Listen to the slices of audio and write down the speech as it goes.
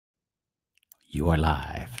You are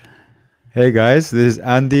live. Hey guys, this is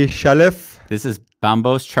Andy Shalef. This is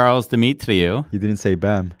Bambos Charles Dimitriou. You didn't say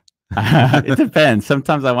Bam. It depends.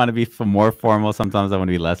 Sometimes I want to be more formal. Sometimes I want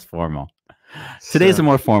to be less formal. Today's a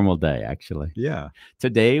more formal day, actually. Yeah.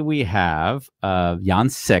 Into we have Jan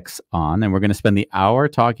Six on, and we're going to spend the hour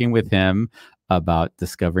talking with him about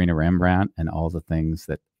discovering a Rembrandt and all the things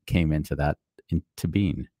that came into that into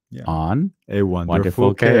being on A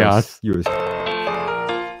Wonderful Chaos.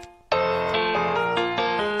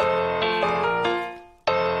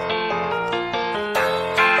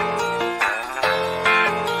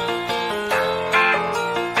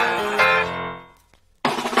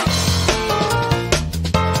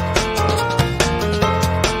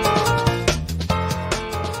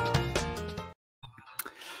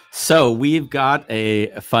 So we've got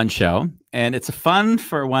a fun show, and it's fun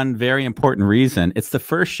for one very important reason. It's the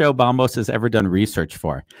first show Bambos has ever done research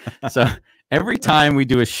for. So every time we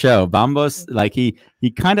do a show, Bambos, like he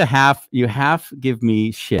kind of you half give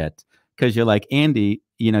me shit because you're like, Andy,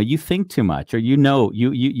 you think too much, or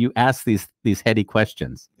you ask these heady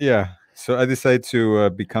questions. Yeah. So I decided to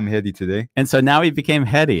become heady today. And so now he became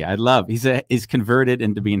heady. I love. He's converted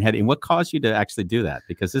into being heady. And what caused you to actually do that?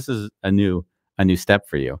 Because this is a new step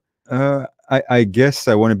for you. I guess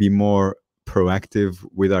I want to be more proactive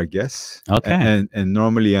with our guests. Okay. And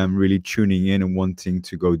normally I'm really tuning in and wanting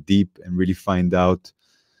to go deep and really find out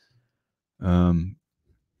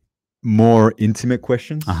more intimate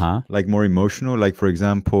questions, like more emotional. Like, for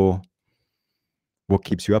example, what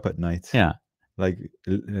keeps you up at night? Yeah. Like,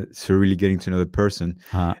 so really getting to know the person.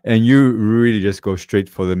 And you really just go straight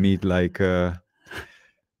for the meat, like...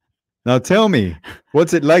 Now tell me,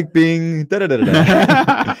 what's it like being da da da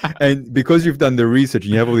da? And because you've done the research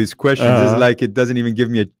and you have all these questions, it's like it doesn't even give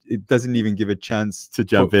a chance to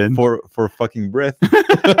jump in for fucking breath.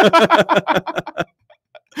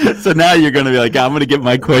 So now you're gonna be like, I'm gonna get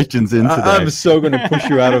my questions in today. I'm so gonna push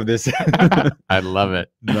you out of this. I love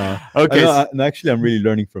it. No, okay. Actually, I'm really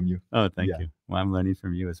learning from you. Oh, thank you. Well, I'm learning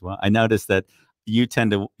from you as well. I noticed that you tend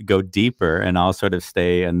to go deeper, and I'll sort of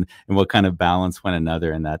stay, and we'll kind of balance one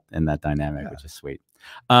another in that dynamic, which is sweet.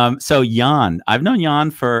 So Jan, I've known Jan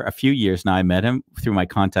for a few years now. I met him through my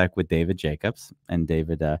contact with David Jacobs, and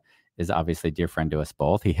David is obviously a dear friend to us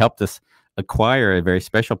both. He helped us acquire a very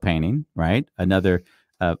special painting, right? Another,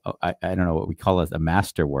 I don't know what we call it, a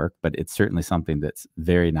masterwork, but it's certainly something that's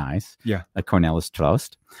very nice. Yeah, a Cornelis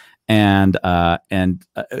Troost. And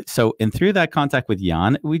through that contact with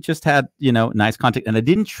Jan, we just had, nice contact. And I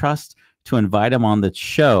didn't trust to invite him on the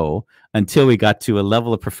show until we got to a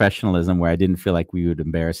level of professionalism where I didn't feel like we would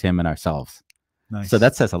embarrass him and ourselves. Nice. So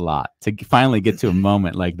that says a lot to finally get to a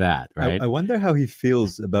moment like that, right? I wonder how he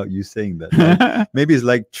feels about you saying that. Like, maybe it's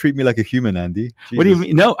like, treat me like a human, Andy. Jesus. What do you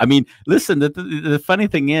mean? No, I mean, listen, the funny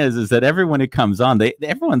thing is that everyone who comes on,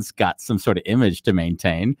 everyone's got some sort of image to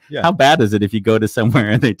maintain. Yeah. How bad is it if you go to somewhere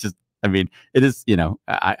and they just, I mean, it is,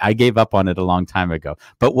 I gave up on it a long time ago.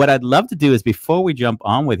 But what I'd love to do is, before we jump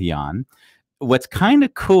on with Jan, what's kind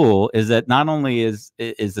of cool is that not only is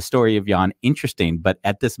the story of Jan interesting, but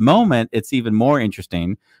at this moment, it's even more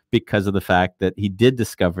interesting because of the fact that he did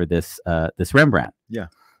discover this Rembrandt. Yeah.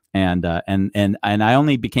 And I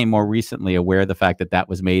only became more recently aware of the fact that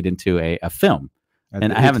was made into a film.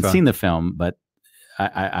 And I haven't seen the film, but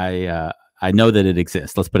I know that it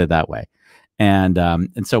exists. Let's put it that way. And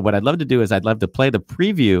so what I'd love to do is I'd love to play the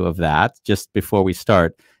preview of that just before we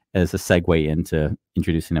start as a segue into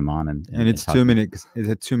introducing him on. And it's 2 minutes. It's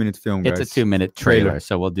a 2-minute film, guys. It's a 2-minute trailer.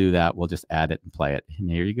 So we'll do that. We'll just add it and play it.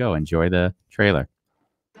 And here you go. Enjoy the trailer.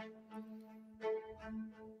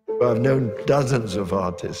 I've known dozens of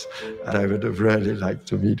artists, and I would have really liked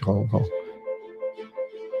to meet Rembrandt.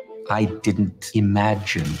 I didn't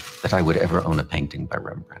imagine that I would ever own a painting by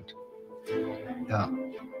Rembrandt. Yeah.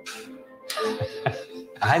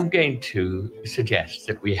 I'm going to suggest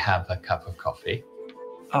that we have a cup of coffee.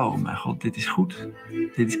 Oh mijn god, dit is goed.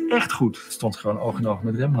 Dit is echt goed. Het stond gewoon oog in oog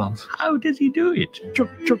met Rembrandt. How did he do it? Tjoep,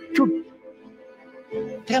 tjoep, tjoep.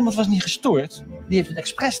 Rembrandt was niet gestoord. Die heeft het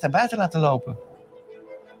expres naar buiten laten lopen.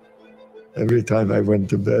 Every time I went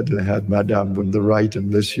to bed, I had Madame on the right and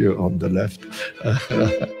Monsieur on the left.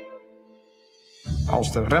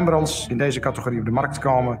 Als de Rembrandts in deze categorie op de markt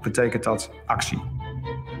komen, betekent dat actie.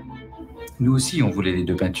 Nous aussi, on voulait les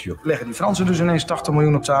deux peintures. Leggen die Fransen dus ineens 80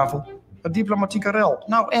 miljoen op tafel? Het diplomatieke rel.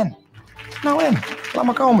 Nou en? Laat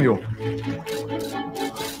maar komen, joh.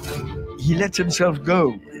 He lets himself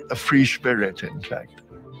go. A free spirit, in fact.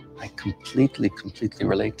 I completely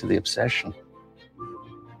relate to the obsession.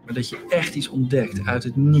 Maar dat je echt iets ontdekt uit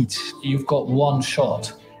het niets. You've got one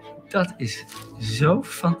shot. Dat is zo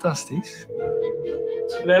fantastisch.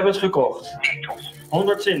 We hebben het gekocht.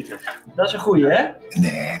 120. Dat is een goeie, hè?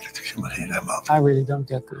 Nee, dat is helemaal geen Rembrandt. I really don't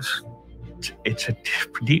get this. It's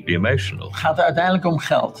deeply emotional. Het gaat er uiteindelijk om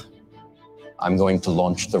geld. I'm going to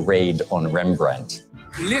launch the raid on Rembrandt.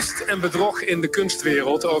 List en bedrog in de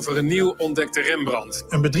kunstwereld over een nieuw ontdekte Rembrandt.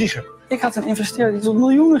 Een bedrieger. Ik had een investeerder die tot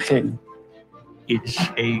miljoenen ging. It's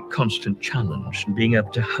a constant challenge, being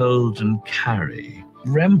able to hold and carry.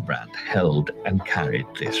 Rembrandt held and carried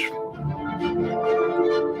this.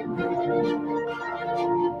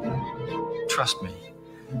 Trust me.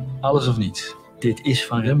 Alles of niet. Dit is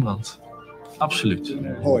van Rembrandt. Absoluut.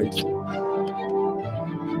 Ooit.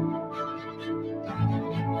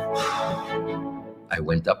 I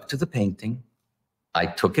went up to the painting. I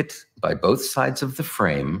took it by both sides of the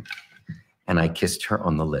frame. And I kissed her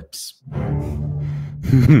on the lips.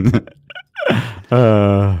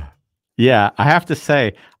 Yeah, I have to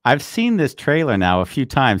say, I've seen this trailer now a few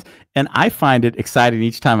times, and I find it exciting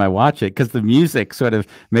each time I watch it because the music sort of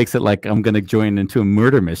makes it like I'm going to join into a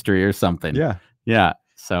murder mystery or something. Yeah. Yeah.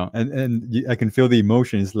 So and I can feel the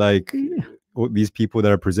emotions, like these people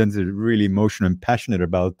that are presented really emotional and passionate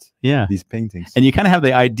about these paintings. And you kind of have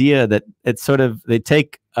the idea that it's sort of, they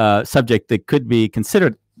take a subject that could be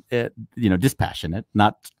considered, dispassionate,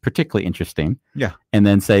 not particularly interesting. Yeah. And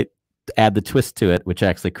then add the twist to it, which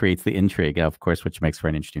actually creates the intrigue, of course, which makes for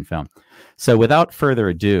an interesting film. So without further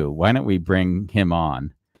ado, why don't we bring him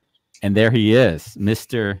on? And there he is,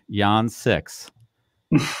 Mr. Jan Six.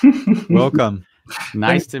 Welcome.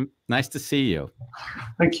 Nice to see you.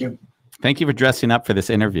 Thank you. Thank you for dressing up for this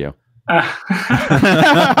interview.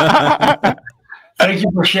 Thank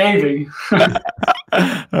you for shaving.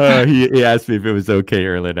 He asked me if it was okay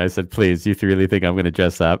earlier, and I said, please, you really think I'm going to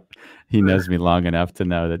dress up? He knows me long enough to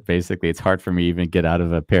know that basically it's hard for me to even get out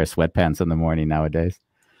of a pair of sweatpants in the morning nowadays.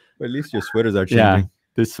 Well, at least your sweaters are changing. Yeah,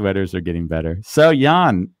 the sweaters are getting better. So,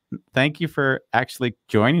 Jan, thank you for actually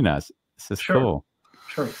joining us. This is cool.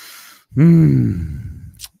 Sure.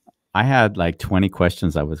 I had like 20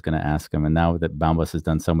 questions I was going to ask him, and now that Bambos has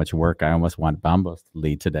done so much work, I almost want Bambos to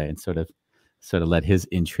lead today and sort of let his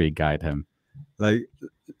intrigue guide him. Like,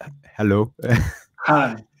 hello.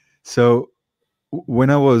 Hi. So when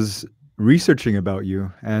I was researching about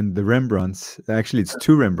you and the Rembrandts, actually it's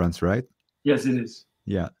two Rembrandts, right? Yes, it is.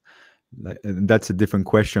 Yeah. And that's a different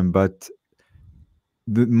question, but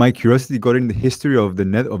my curiosity got in the history of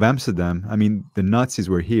of Amsterdam. I mean, the Nazis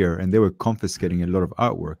were here and they were confiscating a lot of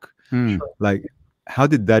artwork. Sure. Like, how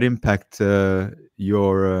did that impact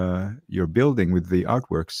your building with the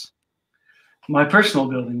artworks? My personal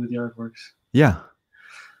building with the artworks. Yeah.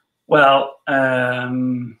 Well,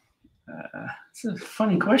 it's a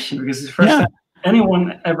funny question because it's the first time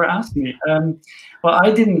anyone ever asked me. Well,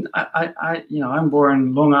 I didn't. I'm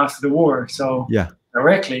born long after the war, so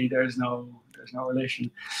directly there's no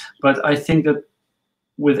relation. But I think that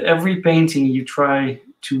with every painting you try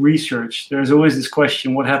to research, there's always this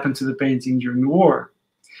question: what happened to the painting during the war?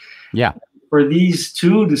 Yeah. For these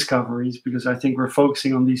two discoveries, because I think we're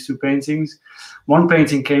focusing on these two paintings, one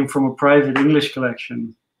painting came from a private English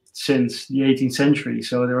collection since the 18th century,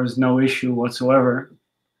 so there was no issue whatsoever.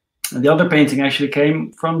 And the other painting actually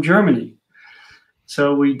came from Germany.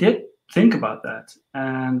 So we did think about that.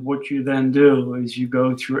 And what you then do is you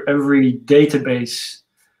go through every database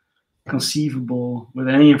conceivable with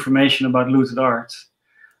any information about looted art.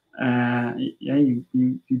 You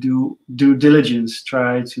do due diligence,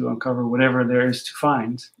 try to uncover whatever there is to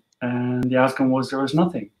find. And the outcome was there was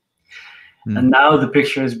nothing. And now the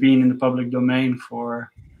picture has been in the public domain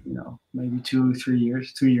for, maybe 2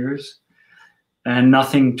 years, and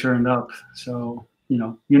nothing turned up. So,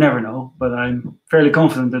 you never know, but I'm fairly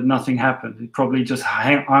confident that nothing happened. It probably just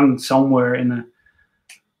hung somewhere in a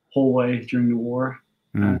hallway during the war.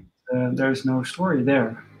 And there's no story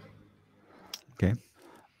there. Okay.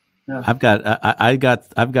 Yeah.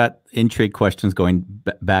 I've got intrigue questions going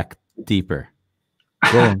back deeper.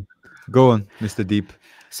 Go on, Mr. Deep.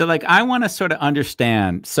 So, I want to sort of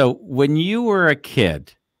understand. So, when you were a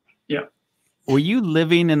kid, were you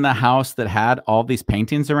living in the house that had all these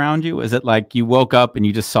paintings around you? Is it like you woke up and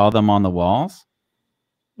you just saw them on the walls?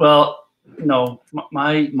 Well, no.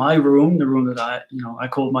 My room, the room that I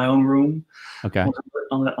called my own room, okay, was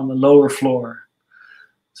on the lower floor.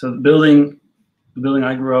 So the building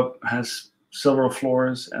I grew up has several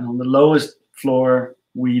floors, and on the lowest floor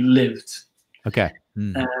we lived. Okay.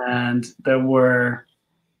 And there were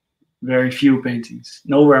very few paintings,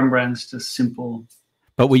 no Rembrandts, just simple.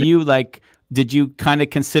 But were you did you kind of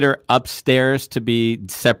consider upstairs to be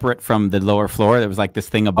separate from the lower floor? There was this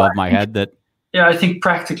thing above my head that. Yeah, I think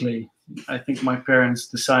practically, I think my parents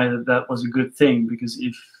decided that was a good thing, because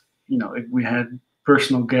if we had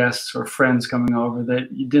personal guests or friends coming over,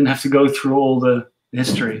 that you didn't have to go through all the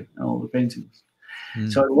history and all the paintings.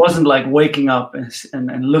 So it wasn't like waking up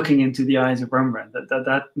and looking into the eyes of Rembrandt.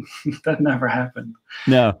 That never happened.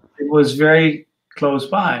 No, it was very close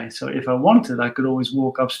by. So if I wanted, I could always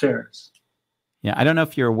walk upstairs. Yeah, I don't know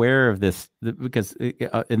if you're aware of this, because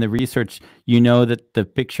in the research, you know that the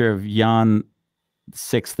picture of Jan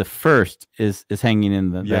VI the First is hanging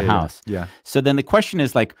in the house. Yeah. So then the question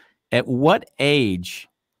is, like, at what age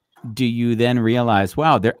do you then realize,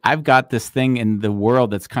 wow, I've got this thing in the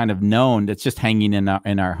world that's kind of known, that's just hanging in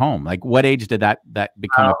our home? Like, what age did that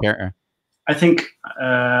become apparent? I think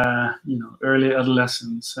early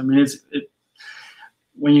adolescence. I mean,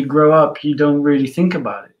 when you grow up, you don't really think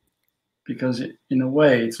about it, because in a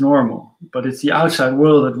way it's normal, but it's the outside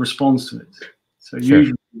world that responds to it. So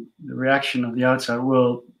usually the reaction of the outside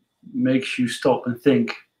world makes you stop and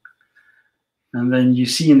think, and then you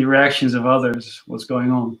see in the reactions of others what's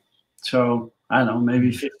going on. So I don't know,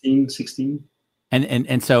 maybe 15, 16.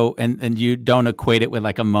 And so you don't equate it with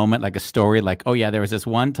like a moment, like a story, like, oh yeah, there was this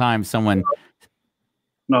one time someone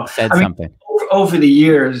said something. Over the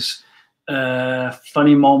years,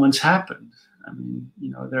 funny moments happened. I mean,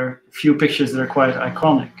 there are a few pictures that are quite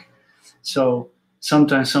iconic. So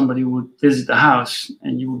sometimes somebody would visit the house,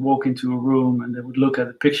 and you would walk into a room, and they would look at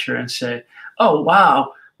a picture and say, "Oh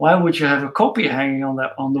wow, why would you have a copy hanging on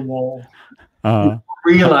the wall?"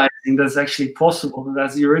 Realizing that's actually possible,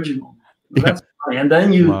 that's the original. That's funny. And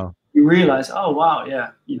then you realize, oh wow, yeah,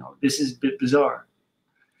 this is a bit bizarre.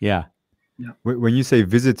 Yeah. When you say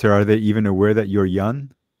visitor, are they even aware that you're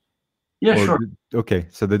Jan? Yeah, sure. Okay,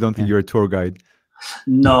 so they don't think you're a tour guide.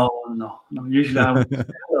 No. Usually I would say,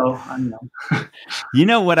 hello, I'm Jan. You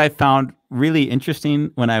know what I found really interesting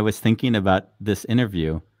when I was thinking about this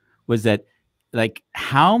interview was that, like,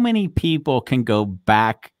 how many people can go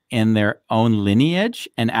back in their own lineage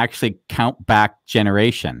and actually count back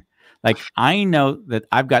generation? Like, I know that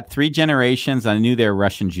I've got 3 generations. I knew they're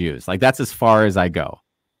Russian Jews. Like, that's as far as I go.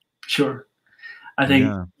 Sure. I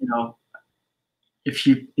think, if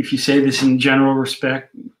you say this in general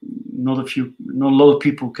respect, not a lot of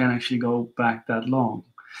people can actually go back that long.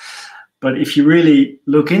 But if you really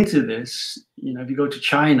look into this, if you go to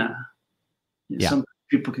China, some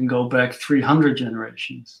people can go back 300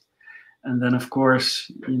 generations. And then, of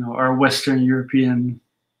course, our Western European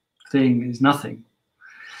thing is nothing.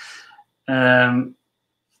 But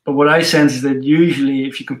what I sense is that usually,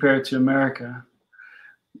 if you compare it to America,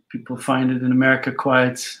 people find it in America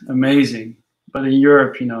quite amazing. But in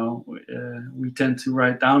Europe, we tend to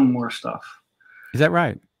write down more stuff. Is that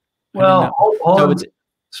right? Well, Holland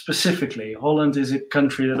specifically. Holland is a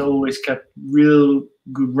country that always kept real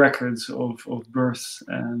good records of births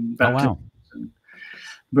and baptisms and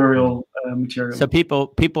burial material. So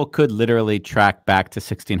people could literally track back to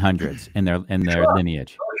 1600s in their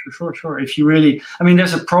lineage. Sure. If you really, I mean,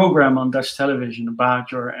 there's a program on Dutch television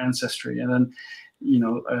about your ancestry, and then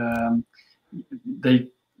they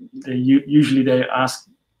usually ask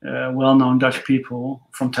well-known Dutch people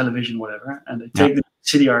from television, whatever, and they take the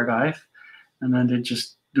city archive, and then they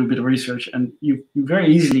just do a bit of research, and you very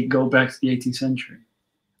easily go back to the 18th century.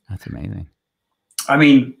 That's amazing. I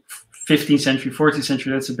mean, 15th century, 14th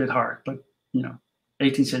century, that's a bit hard, but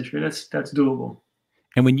 18th century, that's doable.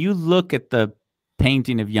 And when you look at the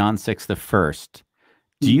painting of Jan VI the First,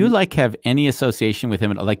 do you have any association with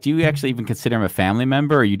him? Like, do you actually even consider him a family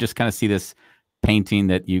member, or you just kind of see this painting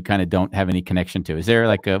that you kind of don't have any connection to? Is there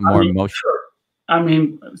like a more emotional? Sure. I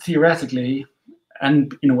mean, theoretically,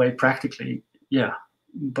 and in a way, practically, yeah.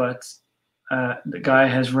 But the guy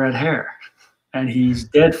has red hair, and he's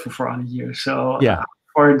dead for 400 years. So how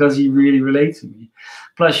far does he really relate to me?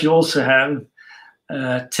 Plus, you also have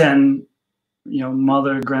 10,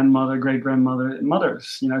 mother, grandmother, great grandmother,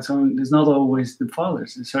 mothers. So there's not always the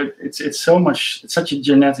fathers. And so it's such a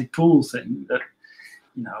genetic pool thing that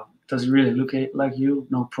does it really look like you?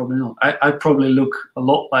 No, probably not. I probably look a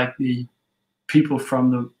lot like the people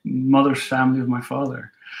from the mother's family of my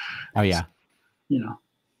father. Oh yeah. So,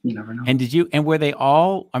 you never know. And were they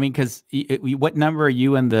all, I mean, because what number are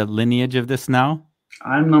you in the lineage of this now?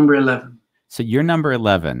 I'm number 11. So you're number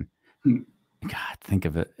 11. God, think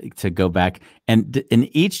of it, to go back. And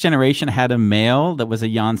each generation had a male that was a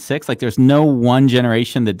Jan VI. Like, there's no one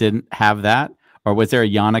generation that didn't have that? Or was there a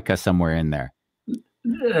Janneke somewhere in there?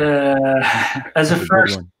 As a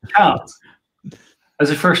first child.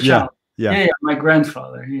 Yeah. My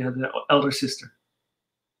grandfather, he had an elder sister.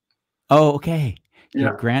 Oh, okay.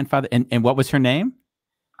 Your grandfather, and what was her name?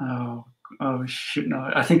 Oh shoot, no,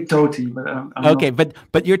 I think Toti, but okay,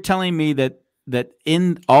 but you're telling me that that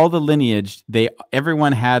in all the lineage,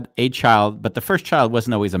 everyone had a child, but the first child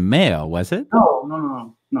wasn't always a male, was it?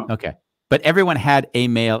 No. Okay, but everyone had a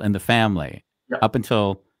male in the family up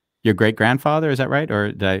until your great grandfather. Is that right,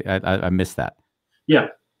 or did I missed that? Yeah.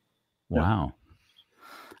 Wow.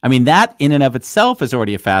 I mean, that in and of itself is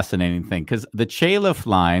already a fascinating thing, because the Cinephil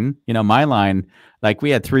line, my line, like we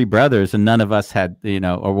had 3 brothers and none of us had,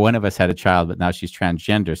 or one of us had a child, but now she's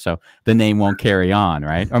transgender. So the name won't carry on,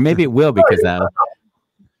 right? Or maybe it will because that.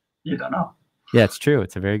 You don't know. Yeah, it's true.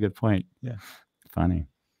 It's a very good point. Yeah. Funny.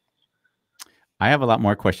 I have a lot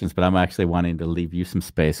more questions, but I'm actually wanting to leave you some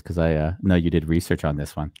space because I know you did research on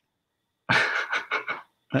this one.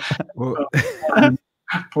 Well,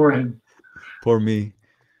 poor him. Poor me.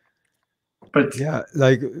 But yeah,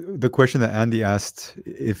 like the question that Andy asked,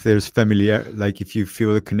 if there's familiar, like if you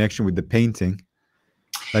feel a connection with the painting,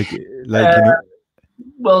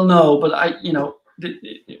 well, no, but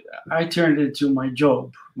I turned it into my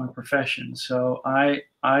job, my profession. So I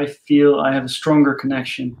feel I have a stronger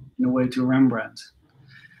connection in a way to Rembrandt.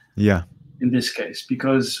 Yeah. In this case,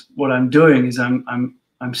 because what I'm doing is I'm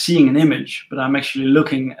seeing an image, but I'm actually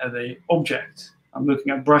looking at an object. I'm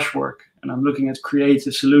looking at brushwork and I'm looking at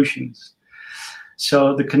creative solutions.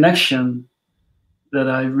 So the connection that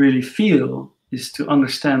I really feel is to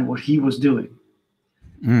understand what he was doing.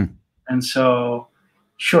 And so,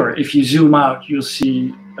 sure, if you zoom out, you'll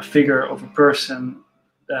see a figure of a person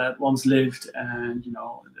that once lived, and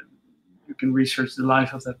you can research the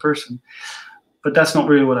life of that person. But that's not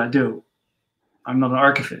really what I do. I'm not an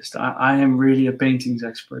archivist. I am really a paintings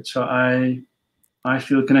expert. So I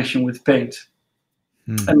feel a connection with paint,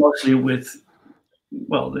 and mostly with,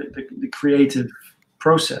 well, the creative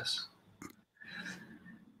process.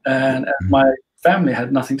 And my family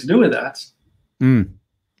had nothing to do with that.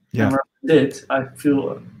 Yeah, I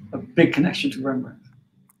feel a big connection to Rembrandt.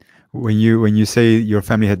 When you say your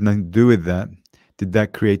family had nothing to do with that, did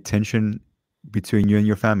that create tension between you and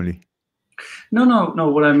your family? No.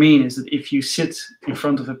 What I mean is that if you sit in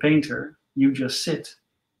front of a painter, you just sit.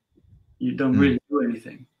 You don't really do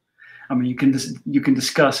anything. I mean, you can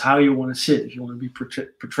discuss how you want to sit, if you want to be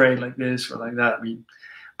portrayed like this or like that. I mean,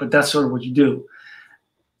 but that's sort of what you do.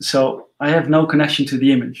 So I have no connection to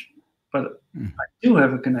the image, but I do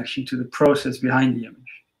have a connection to the process behind the image.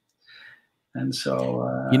 And so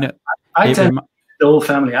I tend to take the whole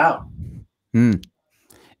family out.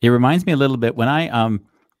 It reminds me a little bit when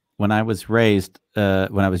I was raised,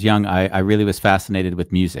 when I was young, I really was fascinated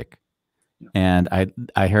with music. And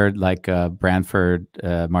I heard like Branford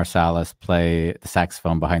Marsalis play the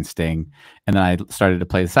saxophone behind Sting, and then I started to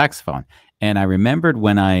play the saxophone. And I remembered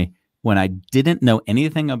when I didn't know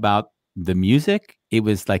anything about the music, it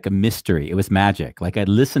was like a mystery. It was magic. Like I'd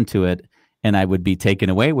listen to it and I would be taken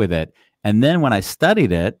away with it. And then when I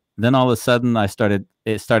studied it, then all of a sudden I started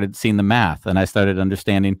seeing the math, and I started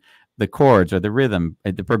understanding the chords or the rhythm,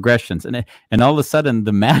 the progressions, and all of a sudden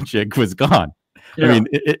the magic was gone. Yeah. I mean,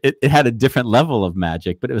 it had a different level of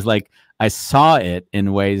magic, but it was like I saw it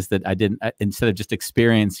in ways that I didn't, instead of just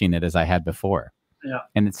experiencing it as I had before. Yeah.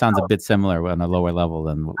 And it sounds a bit similar on a lower level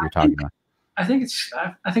than what we're talking about. I think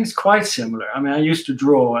it's quite similar. I mean, I used to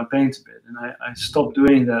draw and paint a bit, and I stopped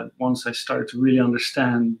doing that once I started to really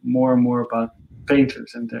understand more and more about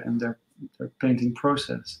painters and their painting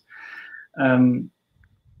process.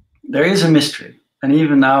 There is a mystery. And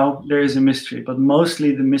even now, there is a mystery, but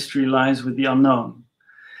mostly the mystery lies with the unknown.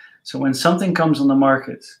 So when something comes on the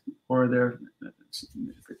market, or if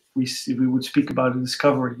we would speak about a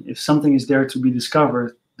discovery, if something is there to be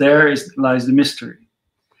discovered, lies the mystery.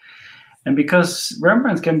 And because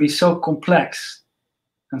Rembrandt can be so complex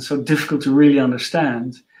and so difficult to really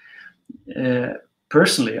understand,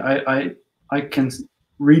 personally, I can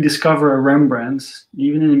rediscover a Rembrandt,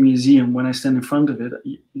 even in a museum, when I stand in front of it,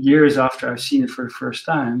 years after I've seen it for the first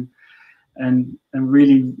time, and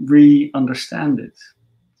really re-understand it.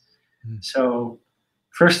 So,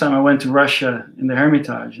 first time I went to Russia in the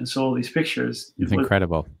Hermitage and saw all these pictures. It's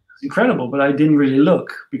incredible. It's incredible, but I didn't really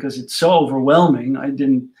look because it's so overwhelming.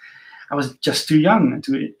 I was just too young and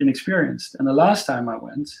too inexperienced. And the last time I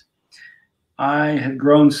went, I had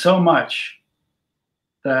grown so much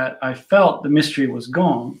that I felt the mystery was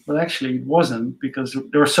gone, but actually it wasn't, because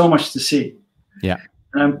there was so much to see. Yeah.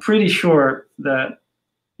 And I'm pretty sure that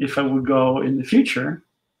if I would go in the future,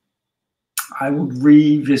 I would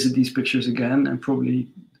revisit these pictures again and probably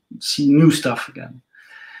see new stuff again.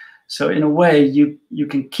 So in a way, you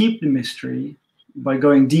can keep the mystery by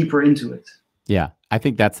going deeper into it. Yeah, I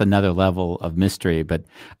think that's another level of mystery. But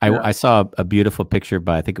I saw a beautiful picture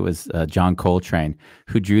by, I think it was John Coltrane,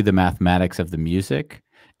 who drew the mathematics of the music.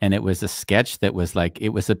 and it was a sketch that was like, it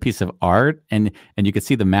was a piece of art, and you could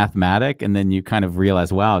see the mathematic, and then you kind of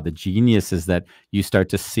realize, wow, the genius is that you start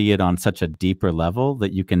to see it on such a deeper level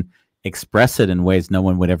that you can express it in ways no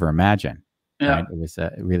one would ever imagine. Yeah. Right? It was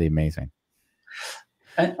really amazing.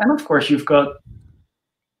 And of course, you've got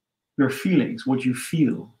your feelings, what you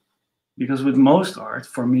feel. Because with most art,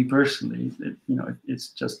 for me personally, it's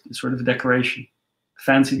just sort of a decoration,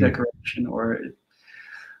 fancy decoration, or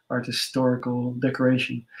art historical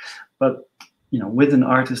decoration. But with an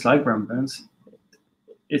artist like Rembrandt,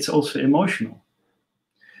 it's also emotional.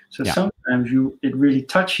 So sometimes it really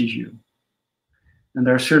touches you. And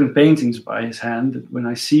there are certain paintings by his hand that when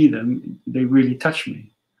I see them, they really touch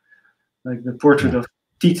me. Like the portrait of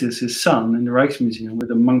Titus, his son, in the Rijksmuseum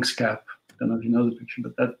with a monk's cap. I don't know if you know the picture,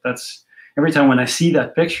 but that's every time when I see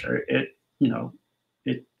that picture, it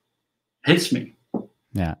hits me.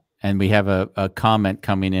 Yeah. And we have a comment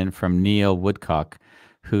coming in from Neil Woodcock,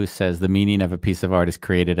 who says the meaning of a piece of art is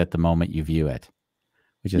created at the moment you view it,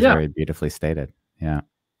 which is very beautifully stated. Yeah.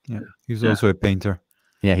 Yeah. He's also a painter.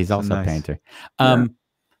 Yeah, he's also a painter.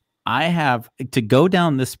 I have to go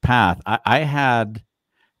down this path. I had,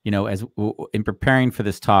 as in preparing for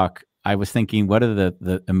this talk, I was thinking, what are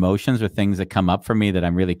the emotions or things that come up for me that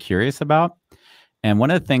I'm really curious about? And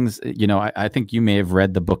one of the things, I think you may have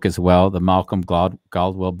read the book as well, the Malcolm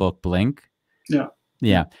Gladwell book, Blink. Yeah.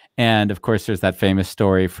 Yeah. And of course, there's that famous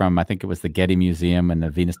story from, I think it was the Getty Museum and the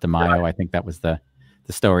Venus de Mayo. I think that was the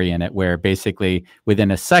story in it, where basically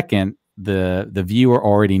within a second, the viewer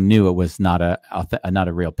already knew it was not a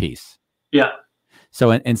real piece. Yeah.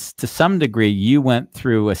 So, and to some degree, you went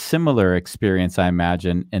through a similar experience, I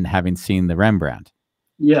imagine, in having seen the Rembrandt.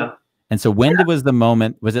 Yeah. And so, when was the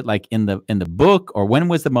moment? Was it like in the book, or when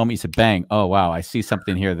was the moment you said, "Bang! Oh wow, I see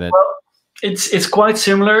something here that." Well, it's quite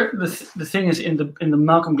similar. The thing is, in the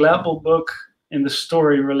Malcolm Gladwell book, in the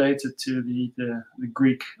story related to the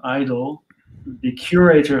Greek idol, the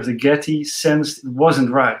curator of the Getty sensed it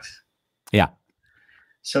wasn't right. Yeah.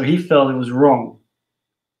 So he felt it was wrong.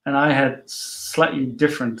 And I had slightly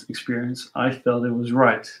different experience. I felt it was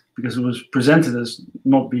right because it was presented as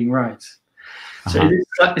not being right. So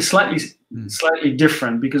it's slightly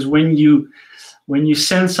different, because when you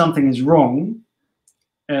sense something is wrong,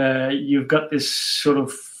 you've got this sort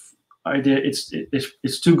of idea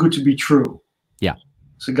it's too good to be true. Yeah.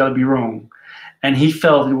 So it got to be wrong. And he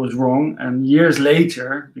felt it was wrong. And years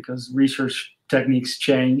later, because research techniques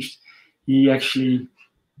changed, he actually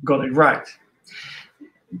got it right.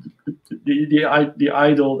 The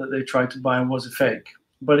idol that they tried to buy was a fake.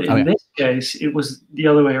 But in this case, it was the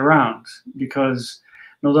other way around, because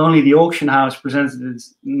not only the auction house presented it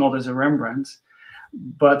not as a Rembrandt,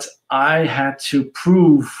 but I had to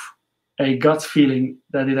prove a gut feeling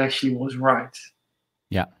that it actually was right.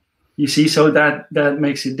 Yeah. You see, so that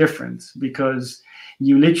makes it different, because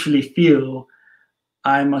you literally feel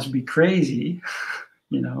I must be crazy,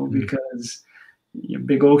 because a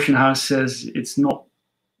big auction house says it's not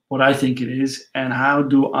what I think it is, and how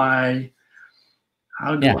do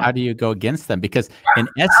you go against them? Because in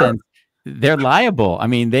essence, they're liable. I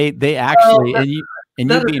mean, they actually, and you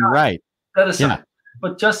being right. That is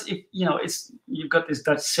but just if it's, you've got this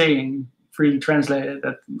Dutch saying, freely translated,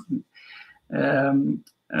 that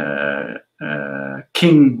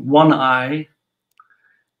King One Eye,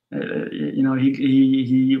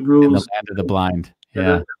 he rules in the land of the blind.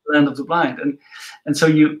 The land of the blind, and so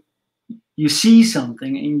you see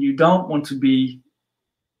something and you don't want to be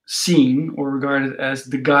seen or regarded as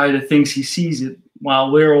the guy that thinks he sees it while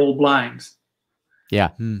we're all blind. Yeah.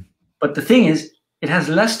 But the thing is, it has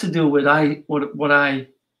less to do with what I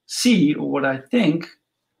see or what I think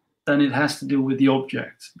than it has to do with the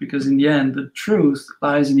object. Because in the end, the truth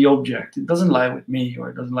lies in the object. It doesn't lie with me, or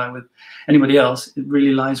it doesn't lie with anybody else. It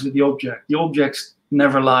really lies with the object. The objects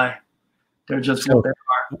never lie. They're just what they are.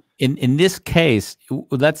 In this case,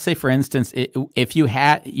 let's say, for instance, if you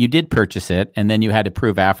did purchase it and then you had to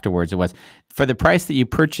prove afterwards it was for the price that you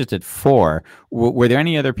purchased it for, were there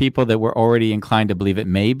any other people that were already inclined to believe it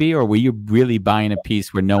may be, or were you really buying a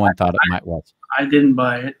piece where no one thought it might was? I didn't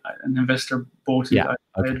buy it. An investor bought it. I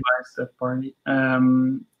advised that party.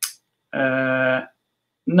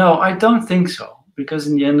 No, I don't think so. Because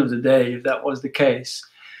in the end of the day, if that was the case,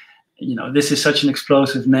 this is such an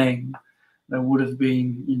explosive name. There would have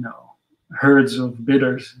been, herds of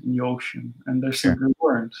bidders in the auction, and there simply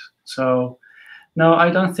weren't. So, no, I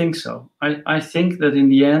don't think so. I think that in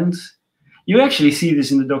the end, you actually see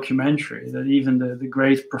this in the documentary, that even the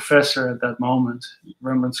great professor at that moment,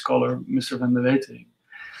 Rembrandt scholar, Mr. van der Wetering,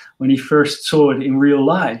 when he first saw it in real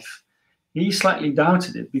life, he slightly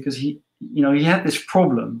doubted it, because he he had this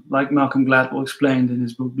problem, like Malcolm Gladwell explained in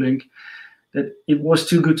his book Blink, that it was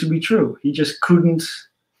too good to be true. He just couldn't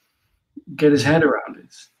get his head around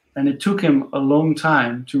it. And it took him a long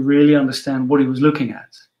time to really understand what he was looking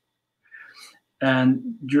at.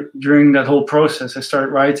 And during that whole process, I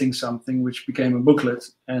started writing something which became a booklet.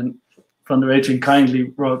 And Van der Wetering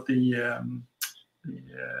kindly wrote the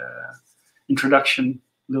introduction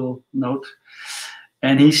little note.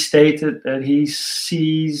 And he stated that he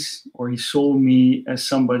sees, or he saw me as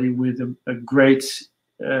somebody with a great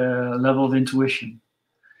level of intuition.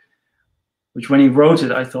 Which when he wrote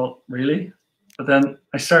it, I thought, really? But then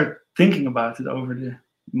I started thinking about it over the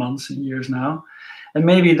months and years now. And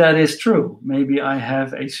maybe that is true. Maybe I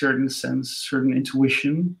have a certain sense, certain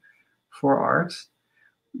intuition for art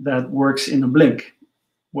that works in a blink.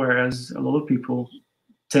 Whereas a lot of people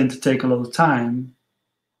tend to take a lot of time,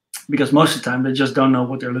 because most of the time they just don't know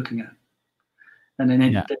what they're looking at. And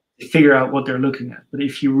then they figure out what they're looking at. But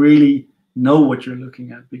if you really know what you're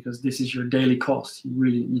looking at, because this is your daily cost, you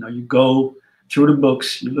really, you go through the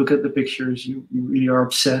books, you look at the pictures, you really are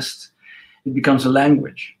obsessed. It becomes a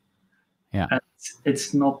language. Yeah. And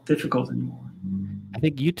it's not difficult anymore. I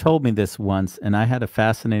think you told me this once, and I had a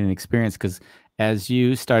fascinating experience, because as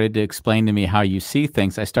you started to explain to me how you see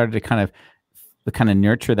things, I started to kind of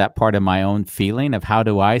nurture that part of my own feeling of how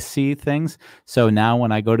do I see things. So now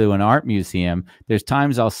when I go to an art museum, there's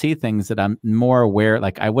times I'll see things that I'm more aware,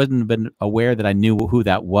 like I wouldn't have been aware that I knew who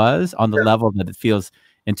that was on the level that it feels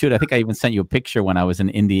intuitive. I think I even sent you a picture when I was in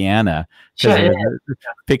Indiana. A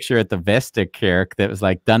picture at the Vesterkerk that was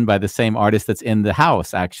like done by the same artist that's in the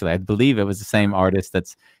house. Actually, I believe it was the same artist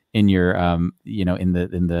that's in your, in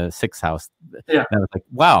the Sixth House. Yeah. And I was like,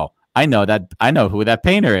 wow, I know who that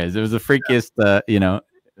painter is. It was the freakiest,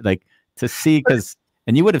 like to see,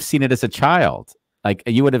 and you would have seen it as a child, like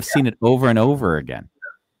you would have seen it over and over again.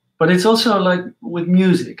 But it's also like with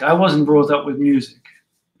music. I wasn't brought up with music.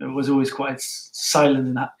 It was always quite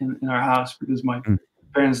silent in our house because my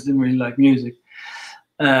parents didn't really like music.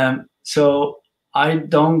 So I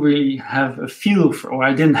don't really have a feel for, or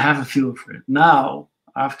I didn't have a feel for it. Now,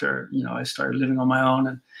 after, I started living on my own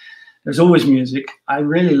and there's always music. I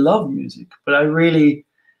really love music, but I really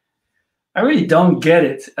don't get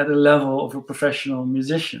it at the level of a professional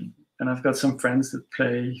musician. And I've got some friends that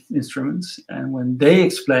play instruments, and when they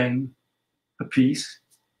explain a piece,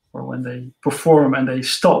 or when they perform and they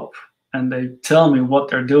stop and they tell me what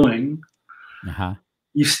they're doing,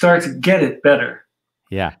 you start to get it better.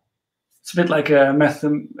 Yeah. It's a bit like a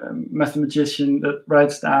mathematician that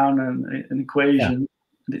writes down an equation.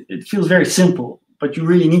 Yeah. It feels very simple, but you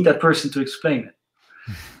really need that person to explain it.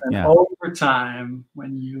 And over time,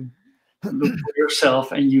 when you look for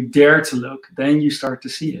yourself and you dare to look, then you start to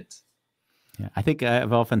see it. Yeah, I think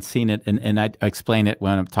I've often seen it, and I explain it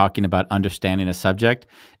when I'm talking about understanding a subject,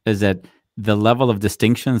 is that the level of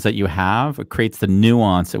distinctions that you have creates the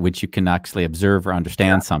nuance at which you can actually observe or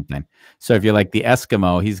understand something. So if you're like the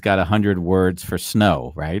Eskimo, he's got 100 words for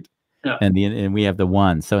snow, right? Yeah. And we have the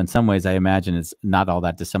one. So in some ways, I imagine it's not all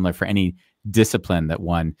that dissimilar for any discipline that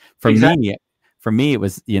one. For me, it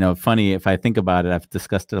was, funny, if I think about it, I've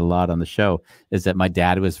discussed it a lot on the show, is that my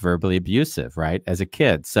dad was verbally abusive, right, as a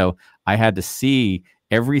kid. So I had to see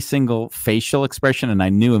every single facial expression, and I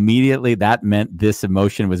knew immediately that meant this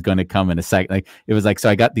emotion was going to come in a second. Like it was like, so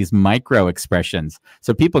I got these micro expressions.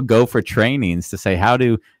 So people go for trainings to say, how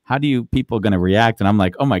do you people going to react? And I'm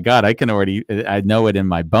like, oh my God, I know it in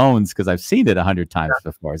my bones because I've seen it 100 times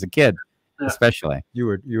before as a kid, especially. You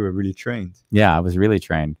were really trained. Yeah, I was really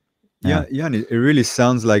trained. Yeah, and it really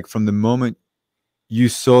sounds like from the moment you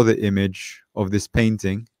saw the image of this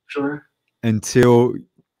painting,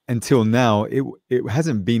 until now, it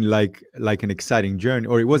hasn't been like an exciting journey,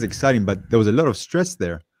 or it was exciting, but there was a lot of stress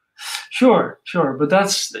there. Sure, but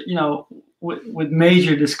that's with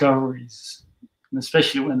major discoveries, and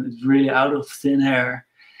especially when it's really out of thin air,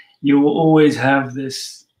 you will always have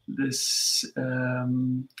this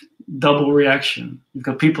double reaction. You've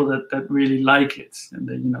got people that really like it, and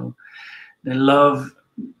they love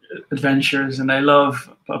adventures, and they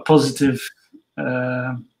love a positive,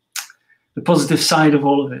 the positive side of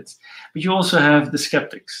all of it. But you also have the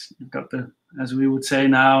skeptics. You've got as we would say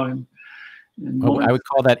now, I would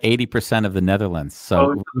call that 80% of the Netherlands.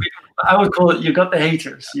 So I would call it, you got the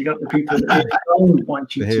haters. You got the people that don't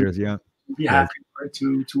want you to be happy or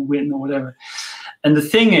to win or whatever. And the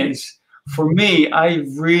thing is, for me, I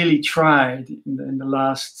really tried in the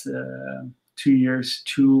last 2 years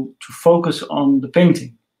to focus on the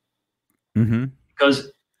painting.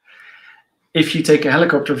 Because if you take a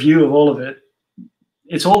helicopter view of all of it,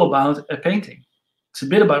 it's all about a painting. It's a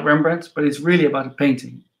bit about Rembrandt, but it's really about a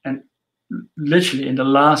painting. And literally on the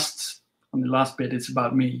last bit, it's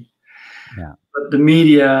about me. Yeah. But the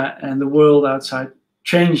media and the world outside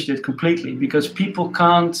changed it completely, because people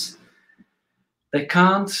can't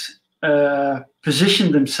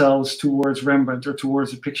position themselves towards Rembrandt or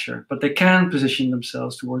towards a picture, but they can position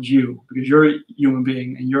themselves towards you, because you're a human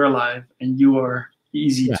being and you're alive and you are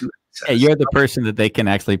easy to access. Yeah, you're the person that they can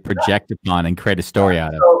actually project upon and create a story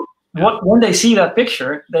out of. So when they see that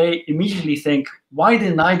picture, they immediately think, why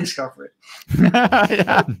didn't I discover it? It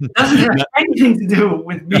doesn't have anything to do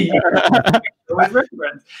with me, with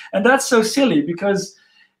Rembrandt. And that's so silly, because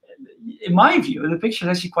in my view, the picture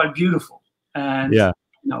is actually quite beautiful. And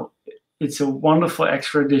it's a wonderful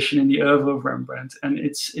extra edition in the oeuvre of Rembrandt. And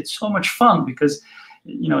it's so much fun, because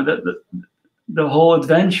the whole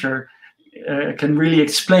adventure can really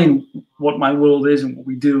explain what my world is and what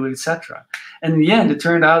we do, etc. And in the end, it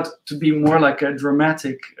turned out to be more like a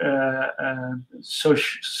dramatic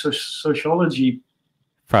sociology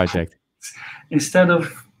project instead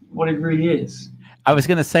of what it really is. I was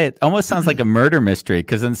going to say, it almost sounds like a murder mystery,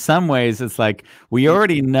 because in some ways it's like we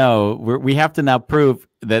already know, we have to now prove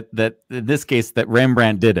that in this case that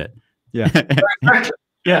Rembrandt did it. Yeah.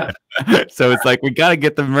 Yeah. So it's like, we got to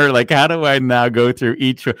get the murder. Like, how do I now go through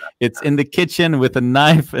each? It's in the kitchen with a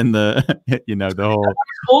knife and the whole.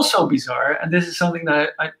 It's also bizarre, and this is something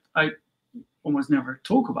that I almost never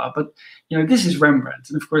talk about. But this is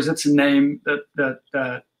Rembrandt, and of course that's a name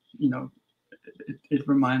that it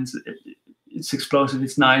reminds. It's explosive.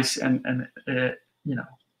 It's nice, and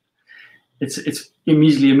it's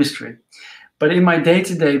immediately a mystery. But in my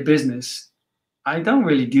day-to-day business, I don't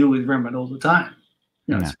really deal with Rembrandt all the time.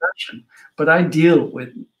 It's fashion, but I deal with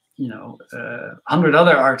 100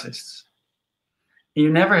 other artists.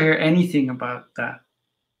 You never hear anything about that,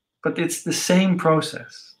 but it's the same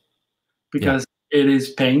process, because it is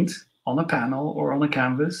paint on a panel or on a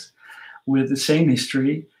canvas with the same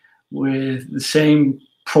history, with the same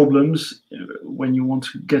problems when you want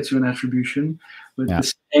to get to an attribution, with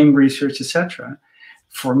the same research, etc.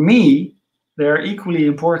 For me, they're equally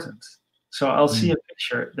important. So I'll see a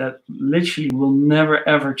picture that literally will never,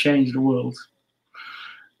 ever change the world.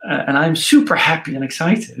 And I'm super happy and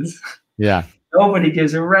excited. Yeah. Nobody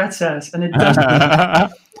gives a rat's ass. And it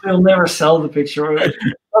doesn't, we'll never sell the picture. It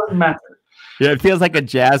doesn't matter. Yeah, it feels like a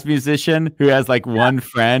jazz musician who has like one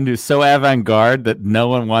friend who's so avant-garde that no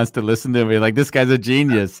one wants to listen to him. You're like, this guy's a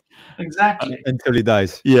genius. Exactly. Until he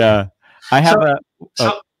dies. Yeah.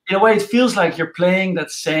 So in a way, it feels like you're playing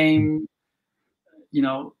that same,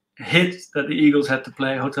 hit that the Eagles had to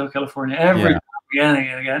play, Hotel California, every time, again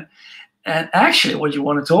and again. And actually, what you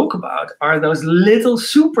want to talk about are those little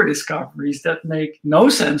super discoveries that make no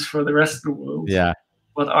sense for the rest of the world,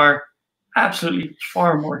 but are absolutely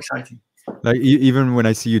far more exciting. Like even when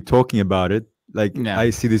I see you talking about it, like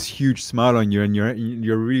I see this huge smile on you, and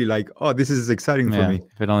you're really like, oh, this is exciting for me.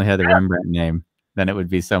 If it only had the Rembrandt name, then it would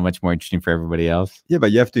be so much more interesting for everybody else. Yeah,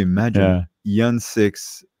 but you have to imagine Jan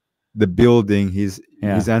 6. The building, his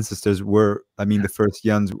ancestors were, the first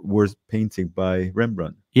Jans were painting by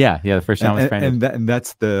Rembrandt. Yeah, the first Jan was painted. And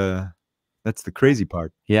that's the crazy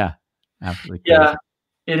part. Yeah, absolutely. Yeah,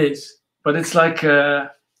 it is. But it's like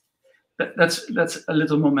that's a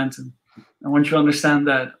little momentum. And once you understand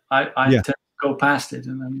that, I tend to go past it.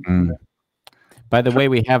 And then. By the way,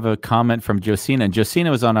 we have a comment from Josina. And Josina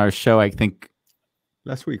was on our show, I think,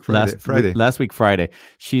 last week, Friday. Last week, Friday.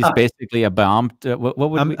 She's basically a what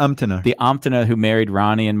would Ambtenaar. The Ambtenaar who married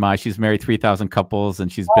Ronnie and Mai. She's married 3,000 couples,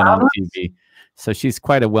 and she's been on TV. So she's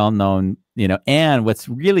quite a well-known, and what's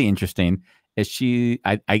really interesting is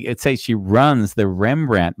I'd say she runs the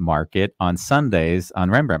Rembrandt market on Sundays on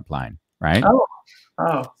Rembrandtplein, right? Oh.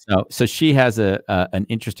 So she has an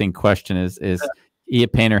interesting question. Is he a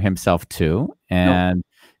painter himself too? And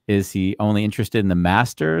is he only interested in the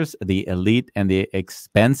masters, the elite, and the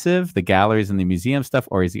expensive, the galleries and the museum stuff,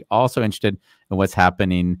 or is he also interested in what's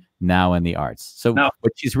happening now in the arts? So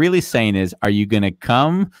what she's really saying is, are you going to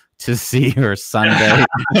come to see her Sunday?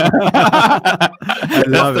 That's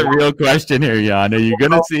the real question here, Jan. Are you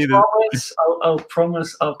going to see this? I'll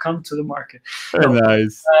promise I'll come to the market.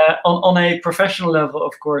 Nice. On a professional level,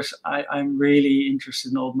 of course, I'm really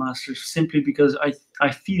interested in old masters, simply because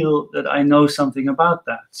I feel that I know something about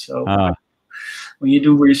that. So when you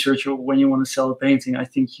do research or when you want to sell a painting, I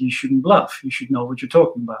think you shouldn't bluff. You should know what you're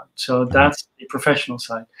talking about. So that's the professional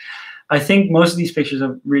side. I think most of these pictures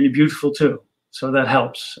are really beautiful too. So that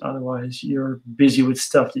helps. Otherwise, you're busy with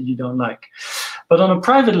stuff that you don't like. But on a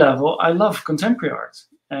private level, I love contemporary art.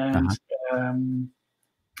 And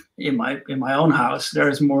in my own house, there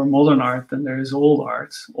is more modern art than there is old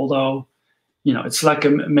art. Although, it's like a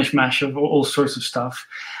mishmash of all sorts of stuff.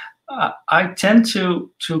 I tend to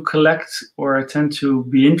collect, or I tend to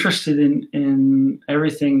be interested in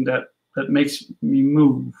everything that makes me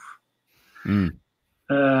move.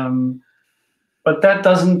 But that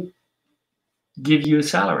doesn't give you a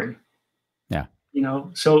salary. Yeah. You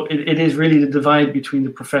know, so it is really the divide between the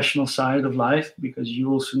professional side of life, because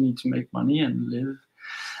you also need to make money and live,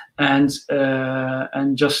 and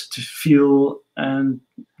just to feel and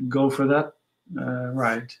go for that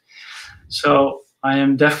ride. So I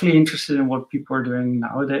am definitely interested in what people are doing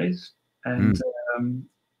nowadays, and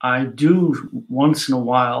I do once in a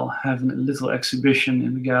while have a little exhibition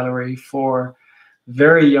in the gallery for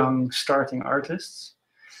very young starting artists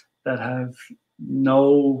that have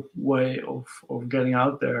no way of getting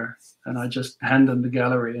out there, and I just hand them the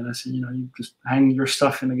gallery and I say, you know, you just hang your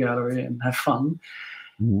stuff in the gallery and have fun.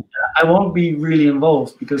 I won't be really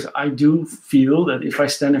involved, because I do feel that if I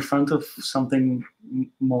stand in front of something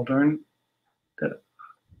modern, that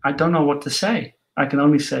I don't know what to say. I can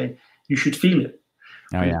only say, you should feel it.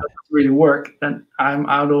 Oh, if yeah. it doesn't really work, then I'm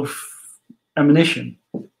out of ammunition.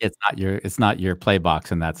 It's not your play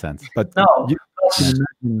box in that sense. But no,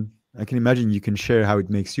 I can imagine you can share how it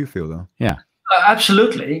makes you feel, though. Yeah,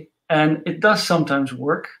 absolutely, and it does sometimes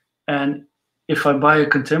work. And if I buy a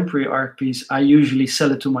contemporary art piece, I usually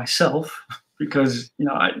sell it to myself, because you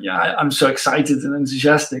know I'm so excited and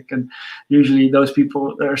enthusiastic, and usually those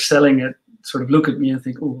people that are selling it sort of look at me and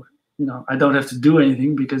think, oh, you know, I don't have to do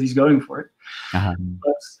anything because he's going for it.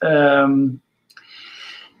 But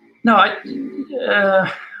no,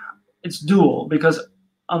 it's dual, because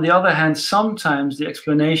on the other hand, sometimes the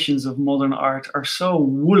explanations of modern art are so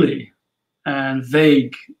woolly and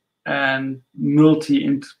vague and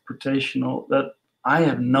multi-interpretational that I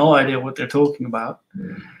have no idea what they're talking about.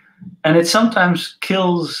 And it sometimes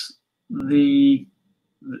kills the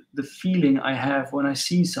feeling I have when I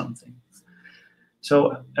see something.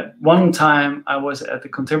 So at one time I was at the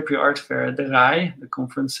Contemporary Art Fair at the RAI, the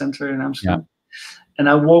conference center in Amsterdam, and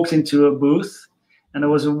I walked into a booth, and there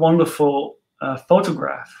was a wonderful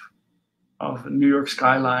photograph of a New York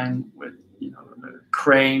skyline with, you know, a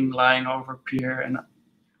crane lying over a pier, and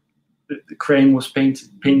the crane was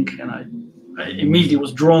painted pink, and I immediately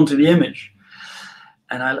was drawn to the image,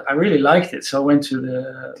 and I really liked it. So I went to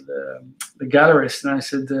the gallerist and I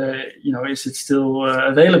said, you know, is it still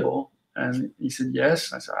available? And he said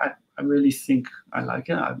yes. I said, I really think I like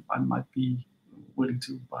it. I might be willing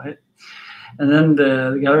to buy it. And then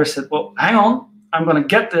the gallerist said, well, hang on, I'm going to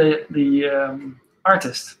get the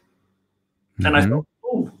artist. And I thought,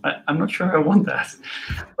 oh, I'm not sure I want that.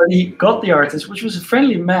 But he got the artist, which was a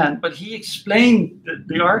friendly man, but he explained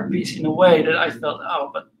the art piece in a way that I felt, oh,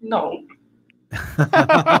 but no.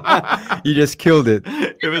 You just killed it.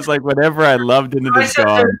 It was like whatever I loved in it is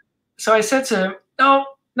gone. So I said to him,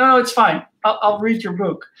 no, it's fine. I'll read your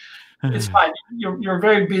book. It's fine. You're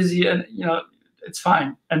very busy, and you know, it's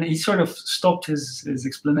fine. And he sort of stopped his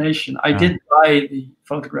explanation. I did buy the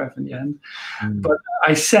photograph in the end, but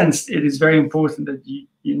I sensed it is very important that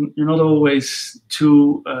you're not always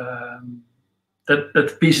too that the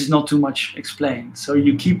piece is not too much explained. So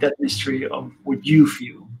you keep that mystery of what you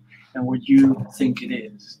feel and what you think it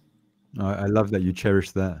is. I love that you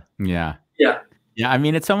cherish that. Yeah. Yeah. Yeah, I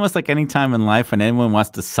mean, it's almost like any time in life when anyone wants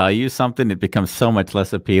to sell you something, it becomes so much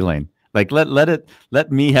less appealing. Like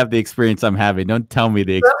let me have the experience I'm having. Don't tell me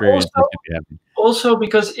the experience I could be having. Also,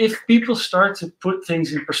 because if people start to put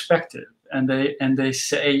things in perspective and they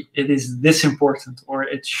say it is this important, or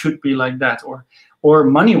it should be like that, or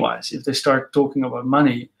money-wise, if they start talking about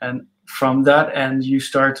money, and from that end you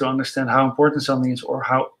start to understand how important something is or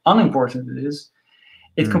how unimportant it is,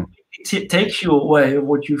 it completely takes you away of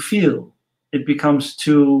what you feel. It becomes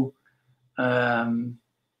too heady.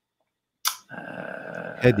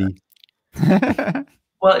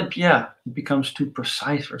 Well, it becomes too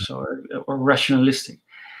precise or so, or rationalistic,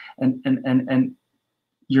 and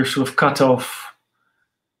you're sort of cut off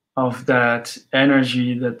of that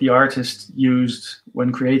energy that the artist used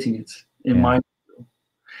when creating it, in my view.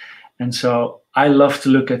 And so I love to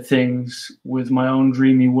look at things with my own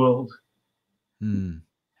dreamy world,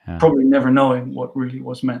 probably never knowing what really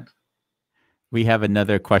was meant. We have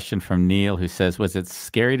another question from Neil, who says, was it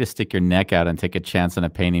scary to stick your neck out and take a chance on a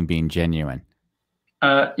painting being genuine?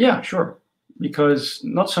 Yeah, sure. Because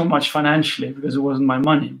not so much financially, because it wasn't my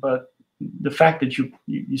money, but the fact that you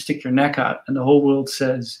stick your neck out and the whole world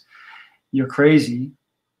says you're crazy.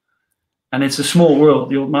 And it's a small world.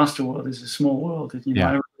 The old master world is a small world. You know,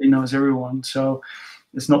 everybody knows everyone. So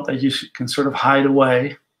it's not that you can sort of hide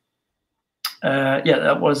away. Yeah,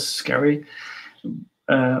 that was scary.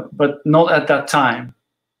 But not at that time.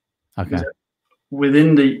 Okay.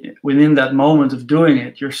 within that moment of doing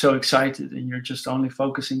it, you're so excited and you're just only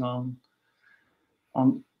focusing on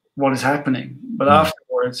what is happening. But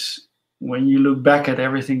afterwards, when you look back at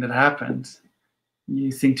everything that happened,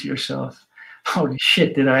 you think to yourself, holy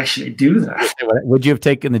shit, did I actually do that? Would you have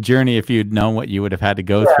taken the journey if you'd known what you would have had to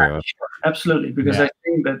go through? Sure, absolutely, because I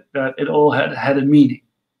think that it all had a meaning.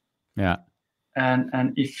 Yeah.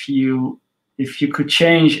 And if you could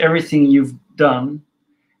change everything you've done,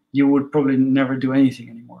 you would probably never do anything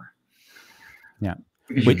anymore. Yeah.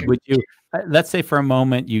 Would you let's say for a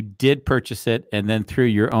moment you did purchase it, and then through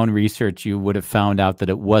your own research you would have found out that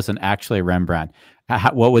it wasn't actually a Rembrandt.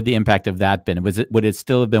 What would the impact of that been? Would it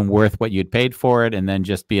still have been worth what you'd paid for it, and then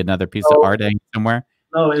just be another piece of art hanging somewhere?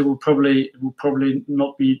 No, it would probably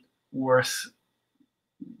not be worth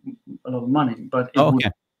a lot of money, but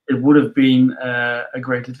it would have been a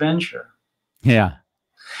great adventure. Yeah.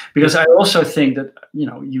 Because I also think that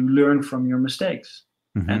you learn from your mistakes,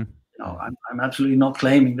 and I'm absolutely not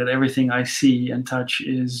claiming that everything I see and touch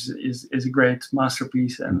is a great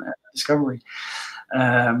masterpiece and discovery.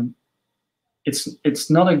 It's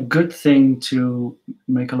not a good thing to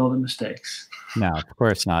make a lot of mistakes. No, of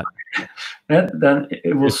course not. Then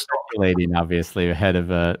it will stop. Speculating, obviously, ahead of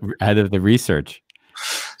the research.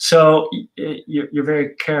 So you're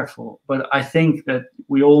very careful, but I think that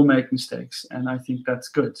we all make mistakes, and I think that's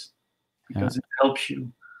good because it helps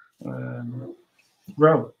you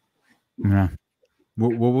grow. Yeah.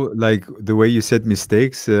 Well, like the way you said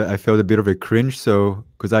mistakes, I felt a bit of a cringe. So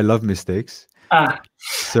because I love mistakes.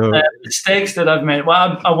 So mistakes that I've made.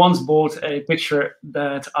 Well, I once bought a picture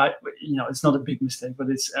that it's not a big mistake, but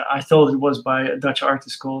I thought it was by a Dutch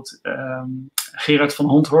artist called Gerard van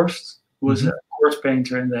Honthorst, who was a court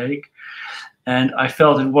painter in The Hague, and I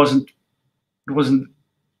felt it wasn't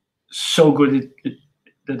so good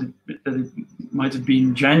that it might have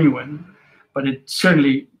been genuine, but it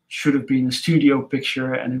certainly should have been a studio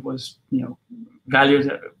picture, and it was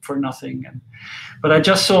valued for nothing. But I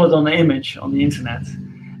just saw it on the image on the internet,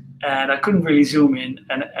 and I couldn't really zoom in,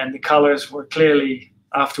 and the colors were clearly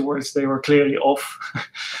afterwards they were clearly off.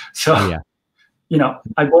 So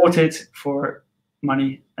I bought it for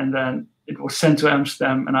money, and then it was sent to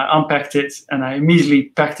Amsterdam, and I unpacked it, and I immediately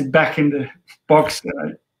packed it back in the box, and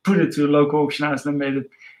I put it to a local auction house and made it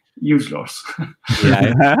useless.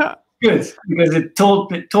 Good, because it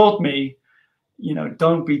taught me,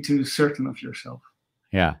 don't be too certain of yourself.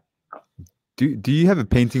 Yeah. Do you have a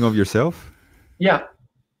painting of yourself? Yeah,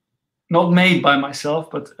 not made by myself,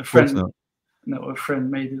 but a friend. A friend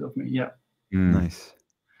made it of me. Yeah. Nice.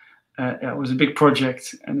 It was a big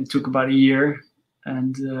project, and it took about a year,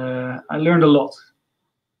 and I learned a lot.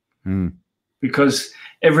 Because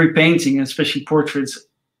every painting, especially portraits,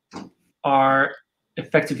 are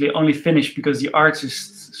effectively only finished because the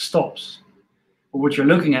artist stops. But what you're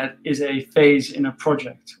looking at is a phase in a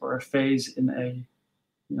project, or a phase in a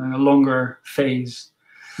longer phase.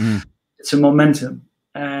 It's a momentum,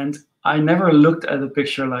 and I never looked at a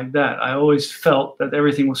picture like that. I always felt that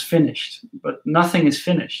everything was finished, but nothing is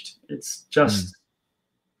finished. It's just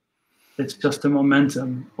a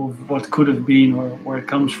momentum of what could have been or where it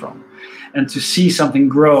comes from, and to see something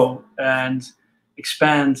grow and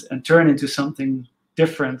expand and turn into something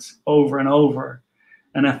different over and over,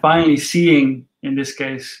 and then finally seeing, in this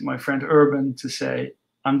case, my friend Urban to say,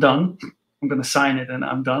 I'm done, I'm going to sign it and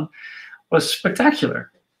I'm done, was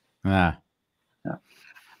spectacular. Yeah.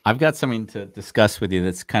 I've got something to discuss with you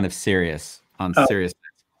that's kind of serious, on seriousness.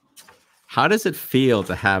 How does it feel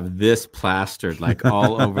to have this plastered like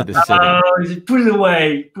all over the city? Put it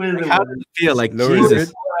away. How does it feel? Like,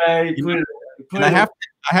 Jesus. I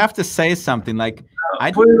have to say something. Like, I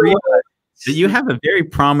didn't realize that you have a very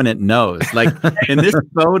prominent nose. Like in this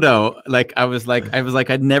photo, like I was like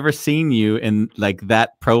I'd never seen you in like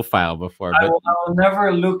that profile before. But I will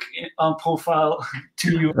never look on profile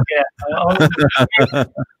to you again.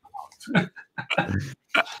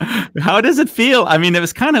 How does it feel? I mean, it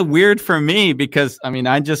was kind of weird for me because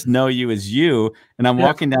I just know you as you, and I'm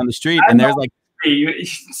walking down the street, and there's like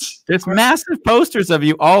there's massive posters of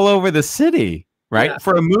you all over the city. Right?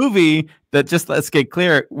 For a movie that, just let's get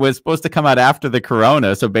clear, was supposed to come out after the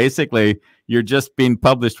Corona. So basically, you're just being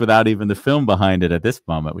published without even the film behind it at this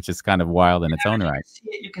moment, which is kind of wild in its own right.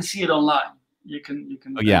 You can see it online. You can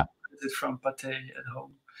get it from Pathé at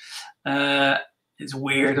home. It's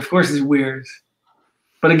weird. Of course, it's weird.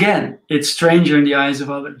 But again, it's stranger in the eyes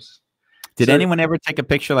of others. Did anyone ever take a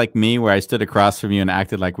picture like me where I stood across from you and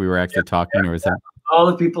acted like we were actually talking, or was that? All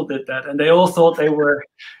the people did that, and they all thought they were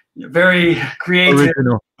very creative.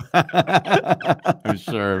 I'm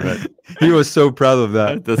sure of it. He was so proud of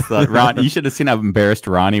that. Just thought, Ron, you should have seen how embarrassed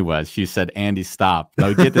Ronnie was. She said, "Andy, stop!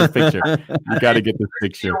 No, get this picture. You got to get this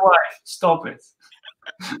picture." Your wife, stop it.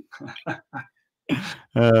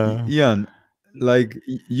 Ian, like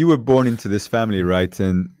you were born into this family, right?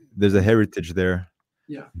 And there's a heritage there.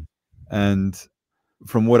 Yeah. And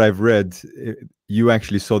from what I've read, you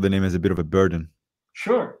actually saw the name as a bit of a burden.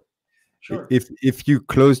 Sure. If you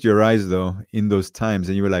closed your eyes though in those times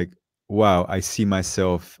and you were like, wow, I see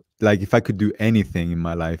myself, like if I could do anything in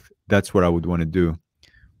my life, that's what I would want to do.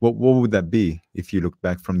 What would that be if you look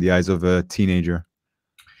back from the eyes of a teenager?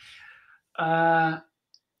 In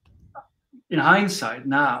hindsight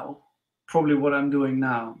now, probably what I'm doing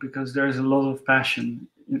now, because there's a lot of passion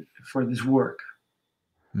for this work.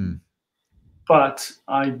 But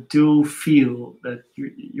I do feel that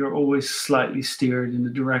you're always slightly steered in the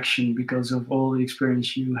direction because of all the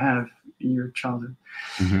experience you have in your childhood.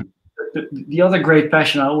 The other great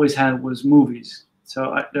passion I always had was movies.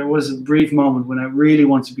 So there was a brief moment when I really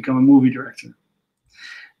wanted to become a movie director.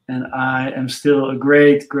 And I am still a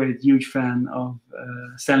great, huge fan of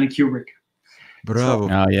Stanley Kubrick. Bravo.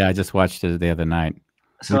 Oh, yeah, I just watched it the other night.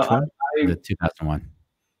 So Which one? The 2001.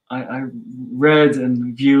 I read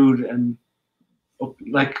and viewed and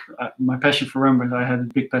like my passion for Rembrandt, I had a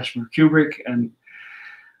big passion for Kubrick, and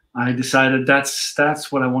I decided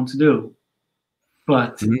that's what I want to do.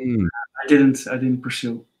 But I didn't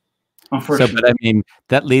pursue, unfortunately. So, but I mean,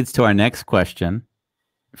 that leads to our next question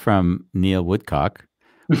from Neil Woodcock,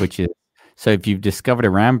 which is, so if you've discovered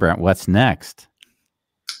a Rembrandt, what's next?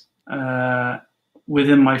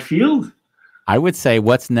 Within my field? I would say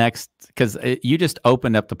what's next, because you just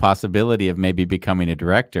opened up the possibility of maybe becoming a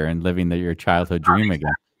director and living your childhood dream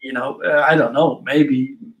again. You know, I don't know.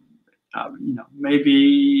 Maybe,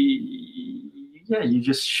 yeah, you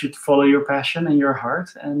just should follow your passion and your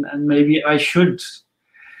heart. And maybe I should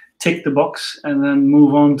tick the box and then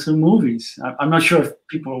move on to movies. I'm not sure if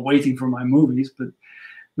people are waiting for my movies, but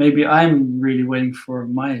maybe I'm really waiting for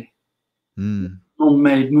my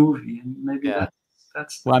non-made movie. And maybe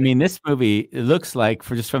that's well, I mean, this movie, it looks like,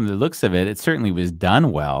 just from the looks of it, it certainly was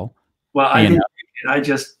done well. Well, I didn't. I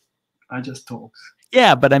just talked.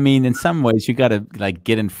 Yeah, but I mean, in some ways, you got to like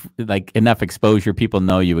get in like enough exposure. People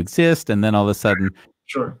know you exist, and then all of a sudden,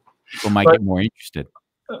 people might get more interested.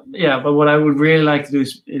 Yeah, but what I would really like to do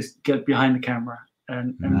is get behind the camera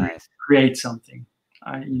and create something.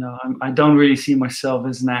 I don't really see myself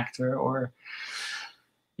as an actor, or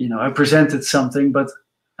I presented something, but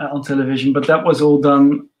on television, but that was all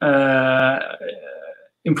done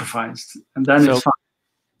improvised, and then it's fine.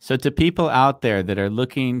 So to people out there that are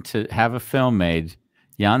looking to have a film made,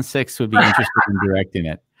 Jan Six would be interested in directing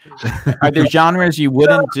it. Are there genres you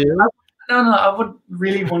wouldn't do? No, I would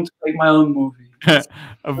really want to make my own movie.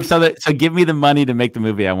 So give me the money to make the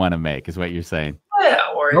movie I want to make, is what you're saying. Yeah.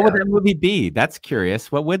 What would that movie be? That's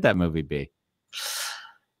curious. What would that movie be?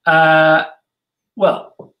 Well,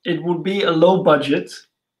 it would be a low budget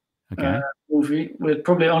movie with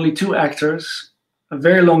probably only 2 actors, a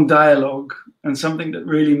very long dialogue, and something that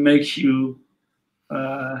really makes you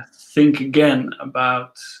think again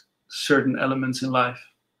about certain elements in life.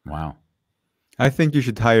 Wow. I think you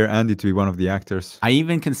should hire Andy to be one of the actors. I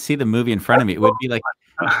even can see the movie in front of me. It would be like,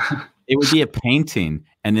 it would be a painting,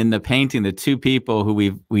 and in the painting, the 2 people who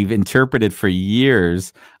we've interpreted for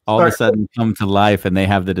years all of a sudden come to life, and they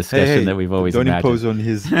have the discussion that we've always imagined. Don't impose on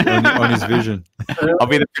his on his vision. I'll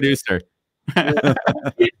be the producer.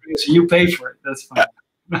 You pay for it. That's fine.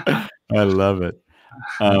 I love it.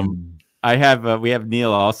 We have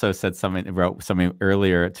Neil also wrote something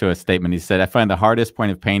earlier to a statement. He said, "I find the hardest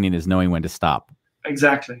point of painting is knowing when to stop."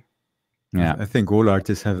 Exactly. Yeah, I think all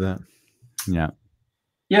artists have that. Yeah.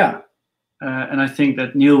 Yeah, and I think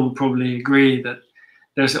that Neil will probably agree that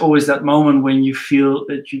there's always that moment when you feel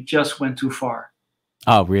that you just went too far.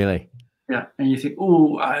 Oh, really? Yeah, and you think,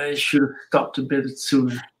 "Oh, I should have stopped a bit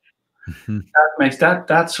sooner." That makes that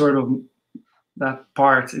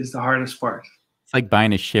part is the hardest part. It's like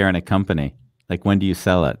buying a share in a company. Like, when do you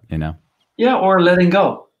sell it? Yeah, or letting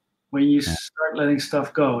go. When you start letting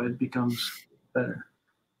stuff go, it becomes better.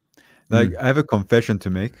 Like, I have a confession to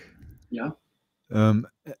make. Yeah.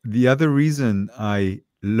 The other reason I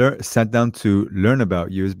sat down to learn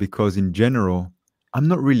about you is because, in general, I'm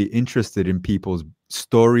not really interested in people's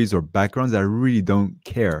stories or backgrounds. I really don't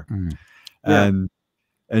care.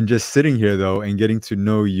 And just sitting here though and getting to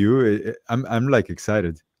know you, I'm like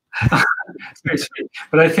excited. It's very sweet.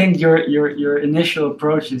 But I think your initial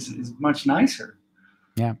approach is much nicer.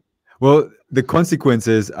 Yeah. Well, the consequence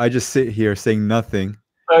is I just sit here saying nothing,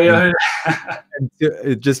 Oh yeah.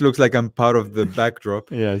 It just looks like I'm part of the backdrop.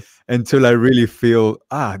 Yes. Until I really feel,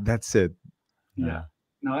 that's it. Yeah.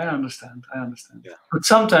 No, I understand. Yeah. But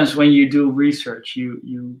sometimes when you do research,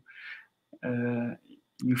 you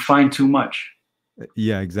find too much.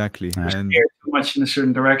 Yeah, exactly. And too much in a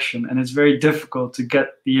certain direction, and it's very difficult to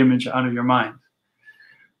get the image out of your mind.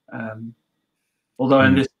 Although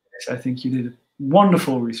in this case, I think you did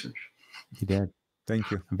wonderful research. You did.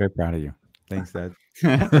 Thank you. I'm very proud of you. Thanks, Dad.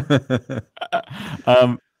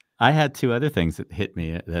 I had two other things that hit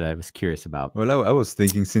me that I was curious about. Well, I was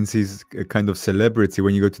thinking, since he's a kind of celebrity,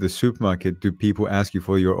 when you go to the supermarket, do people ask you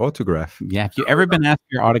for your autograph? Yeah. Have you ever been asked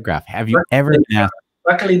for your autograph? Have you ever been asked?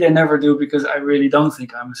 Luckily, they never do, because I really don't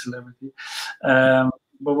think I'm a celebrity. But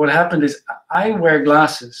what happened is I wear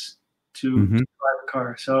glasses to drive a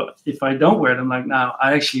car. So if I don't wear them like now,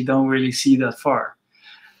 I actually don't really see that far.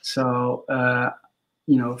 So,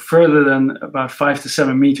 further than about 5 to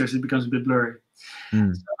 7 meters, it becomes a bit blurry.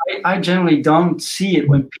 So I generally don't see it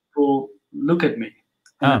when people look at me.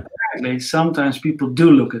 And apparently, sometimes people do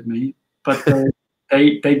look at me, but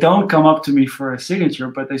they don't come up to me for a signature,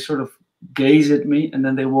 but they sort of gaze at me and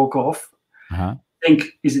then they walk off.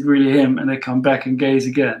 Think, is it really him? And they come back and gaze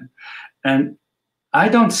again. And I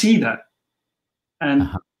don't see that. And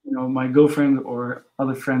my girlfriend or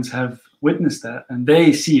other friends have witnessed that, and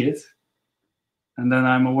they see it. And then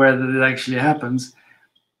I'm aware that it actually happens.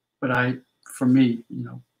 But for me,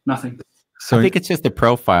 nothing. So I think it's just the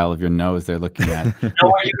profile of your nose they're looking at. You know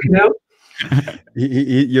what you can do?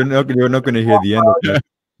 You're not going to hear the end of that.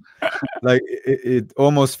 Like it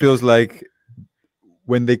almost feels like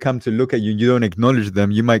when they come to look at you, you don't acknowledge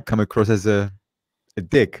them. You might come across as a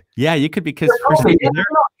dick. Yeah, you could, because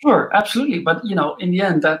sure, absolutely. But in the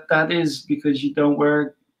end, that is because you don't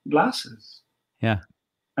wear glasses. Yeah.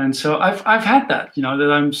 And so I've had that,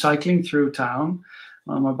 that I'm cycling through town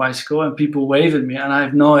on my bicycle and people wave at me and I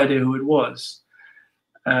have no idea who it was.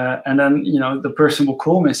 And then, the person will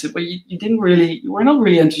call me and say, well, you were not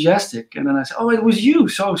really enthusiastic. And then I say, oh, it was you.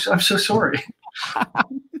 So I'm so sorry. But,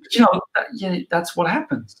 that's what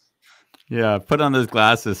happens. Yeah. Put on those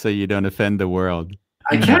glasses so you don't offend the world.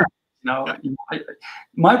 I can't.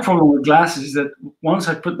 My problem with glasses is that once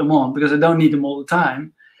I put them on, because I don't need them all the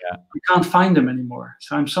time, I can't find them anymore.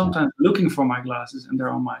 So I'm sometimes looking for my glasses and they're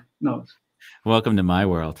on my nose. Welcome to my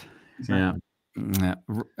world. Exactly.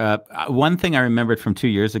 Yeah. One thing I remembered from 2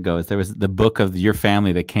 years ago is there was the book of your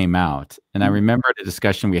family that came out. And I remembered a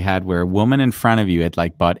discussion we had where a woman in front of you had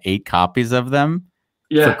bought 8 copies of them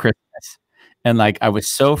for Christmas. And I was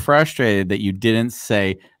so frustrated that you didn't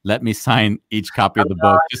say, let me sign each copy of the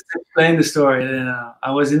book. Just to explain the story.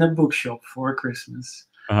 I was in a bookshop for Christmas.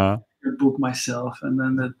 A book myself. And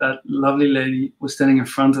then that lovely lady was standing in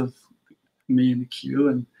front of me in the queue,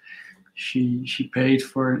 and she paid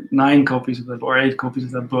for 9 copies of that, or 8 copies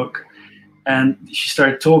of that book. And she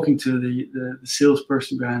started talking to the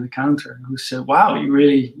salesperson behind the counter, who said, wow, you're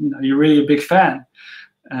really a big fan.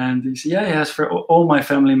 And he said, yeah, yes, for all my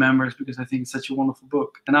family members, because I think it's such a wonderful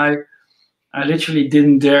book. And I literally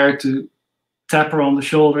didn't dare to tap her on the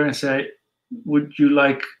shoulder and say, would you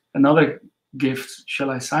like another gift? Shall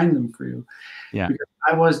I sign them for you? Yeah. Because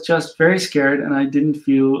I was just very scared, and I didn't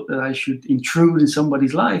feel that I should intrude in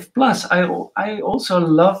somebody's life. Plus, I also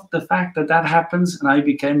loved the fact that happens, and I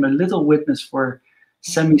became a little witness for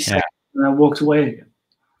semi-second, and I walked away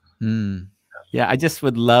again. Yeah, I just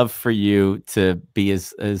would love for you to be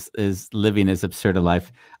as living as absurd a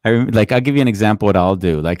life. I'll give you an example of what I'll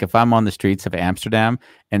do. If I'm on the streets of Amsterdam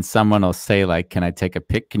and someone will say, can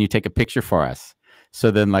you take a picture for us? So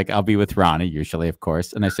then I'll be with Ronnie, usually, of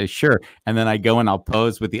course. And I say, sure. And then I go and I'll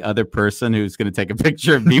pose with the other person who's going to take a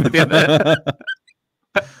picture of me with the other.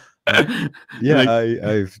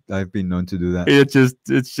 Yeah, I've been known to do that. It's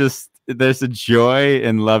just there's a joy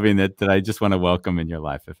in loving it that I just want to welcome in your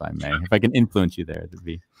life, if I may. If I can influence you there, to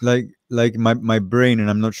be like my brain, and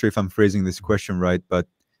I'm not sure if I'm phrasing this question right, but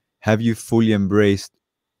have you fully embraced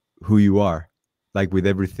who you are, with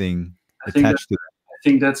everything attached to that? I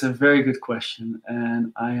think that's a very good question,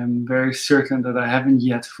 and I am very certain that I haven't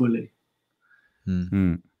yet fully.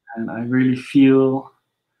 And I really feel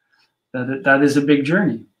that that is a big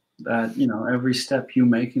journey. That every step you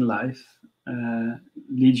make in life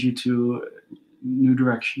leads you to a new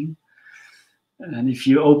direction. And if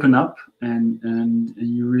you open up and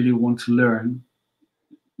you really want to learn,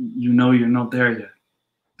 you're not there yet.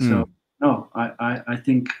 So no, I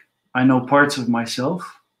think I know parts of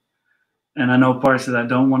myself. And I know parts that I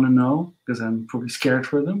don't want to know because I'm probably scared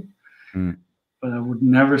for them. But I would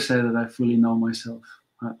never say that I fully know myself.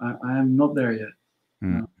 I am not there yet.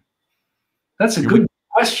 No. That's a good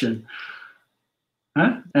question.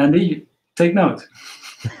 Huh? Andy, take note.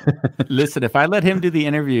 Listen, if I let him do the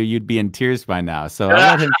interview, you'd be in tears by now. So I'll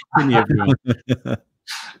let him continue.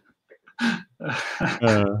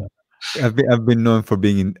 I've been known for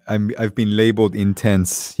being I've been labeled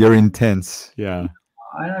intense. You're intense. Yeah.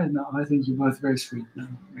 I don't know. I think you're both very sweet. Yeah,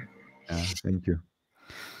 thank you.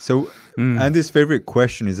 So Andy's favorite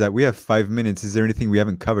question is that we have 5 minutes. Is there anything we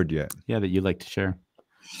haven't covered yet? Yeah, that you'd like to share.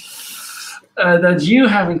 That you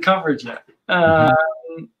haven't covered yet. I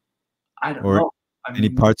don't know. Any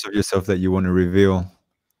parts of yourself that you want to reveal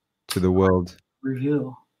to the world?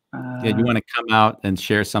 Reveal. Yeah, you want to come out and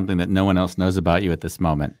share something that no one else knows about you at this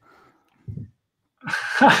moment.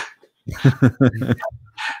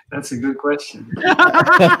 That's a good question.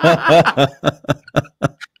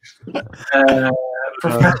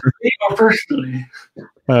 Professionally or personally?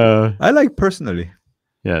 I like personally.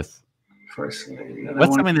 Yes. Personally.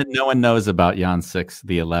 What's something that no one knows about Jan 6,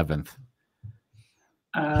 the 11th?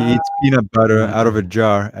 He eats peanut butter out of a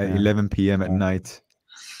jar at 11 p.m. at night.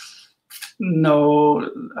 No,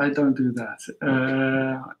 I don't do that.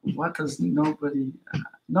 What does nobody...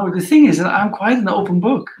 No, the thing is that I'm quite an open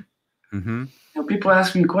book. Mm-hmm. You know, people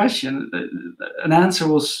ask me a question, an answer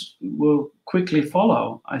will quickly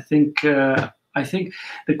follow. I think the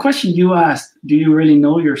question you asked, do you really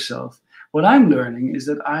know yourself? What I'm learning is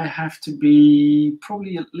that I have to be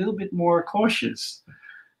probably a little bit more cautious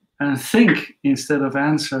and think instead of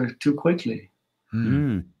answer too quickly.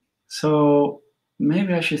 Mm. So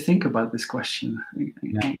maybe I should think about this question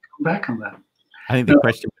and come back on that. I think the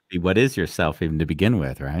question would be, what is yourself even to begin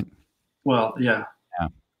with, right? Well, yeah. Yeah.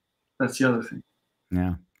 That's the other thing.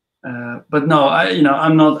 Yeah. But no, I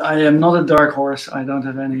am not a dark horse. I don't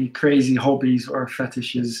have any crazy hobbies or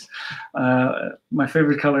fetishes. My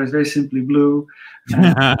favorite color is very simply blue.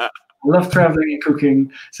 I love traveling and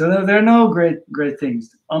cooking. So there are no great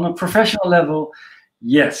things. On a professional level,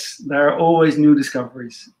 yes, there are always new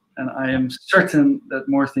discoveries. And I am certain that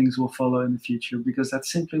more things will follow in the future because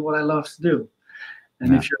that's simply what I love to do.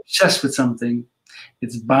 And if you're obsessed with something,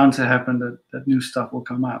 it's bound to happen that new stuff will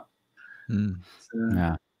come out. So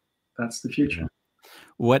that's the future.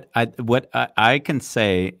 What I can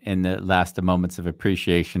say in the last moments of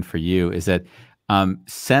appreciation for you is that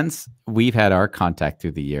since we've had our contact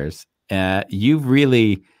through the years, you've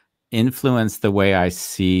really influenced the way I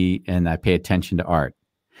see and I pay attention to art.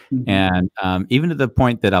 Mm-hmm. And even to the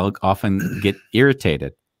point that I'll often get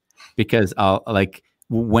irritated because I'll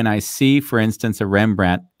when I see, for instance, a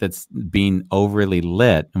Rembrandt that's being overly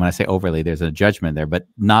lit, and when I say overly, there's a judgment there, but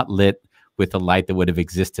not lit with the light that would have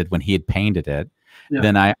existed when he had painted it,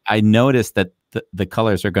 then I notice that the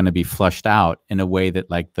colors are going to be flushed out in a way that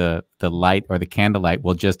like the light or the candlelight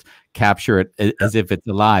will just capture it as if it's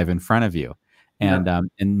alive in front of you. And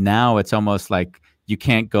now it's almost like you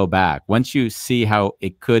can't go back. Once you see how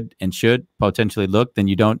it could and should potentially look, then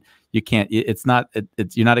you're not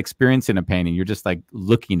experiencing a painting. You're just like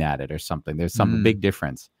looking at it or something. There's some big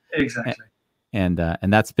difference. Exactly. And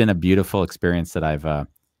that's been a beautiful experience that I've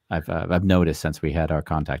noticed since we had our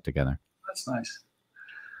contact together. That's nice.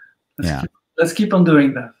 Let's keep on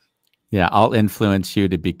doing that. Yeah, I'll influence you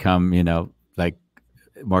to become, like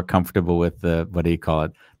more comfortable with the, what do you call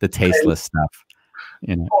it? The tasteless stuff.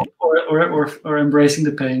 Or embracing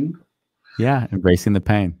the pain. Yeah, embracing the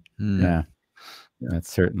pain. Yeah.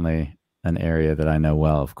 That's certainly an area that I know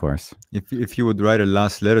well, of course. If you would write a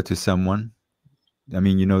last letter to someone, I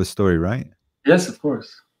mean, you know the story, right? Yes, of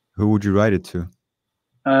course. Who would you write it to?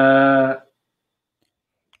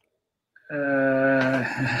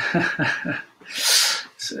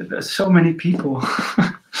 There's so many people.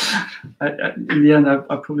 In the end,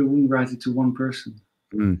 I probably wouldn't write it to one person.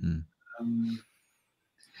 Mm-hmm.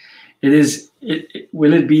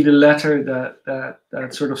 Will it be the letter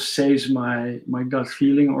that sort of saves my gut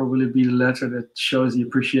feeling, or will it be the letter that shows the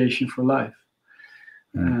appreciation for life?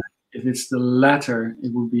 If it's the latter,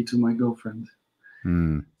 it will be to my girlfriend.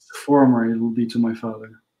 If it's the former, it will be to my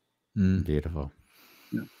father. Beautiful.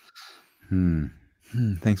 Yeah.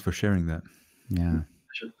 Thanks for sharing that. Yeah.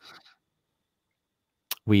 Sure.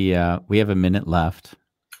 We have a minute left,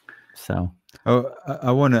 so. Oh,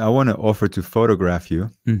 I want to offer to photograph you,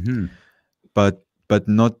 but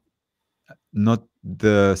not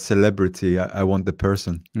the celebrity. I want the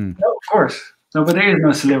person. No, of course. No, but there is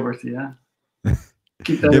no celebrity. Yeah.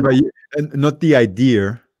 Keep that. But not the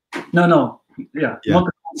idea. No. Yeah. Not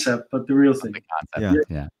the concept, but the real thing. The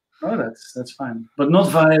concept. Yeah. Oh, that's fine, but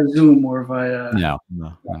not via Zoom or via. No.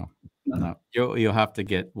 You'll have to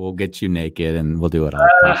we'll get you naked and we'll do it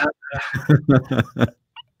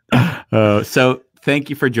all. So thank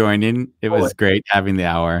you for joining. It was great having the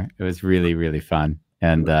hour. It was really, really fun.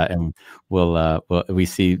 And we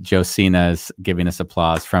see Josina's giving us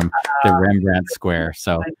applause from the Rembrandt Square.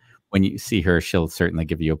 So when you see her, she'll certainly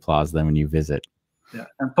give you applause then when you visit. Yeah,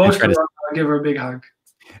 and post I'll give her a big hug.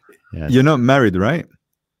 Yes. You're not married, right?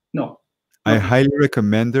 No. I highly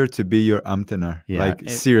recommend her to be your ambtenaar. Yeah, like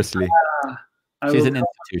seriously. She's an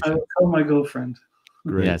institution. I will tell my girlfriend.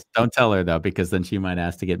 Great. Yes, don't tell her though, because then she might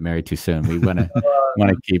ask to get married too soon. We want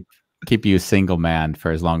to keep you a single man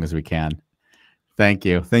for as long as we can. Thank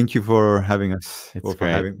you. Thank you for having us. It's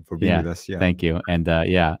for being with us. Yeah. Thank you. And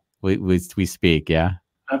we speak. Yeah.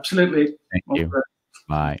 Absolutely. Thank you.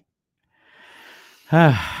 Bye.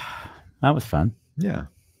 That was fun. Yeah.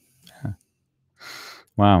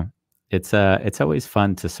 Wow. It's always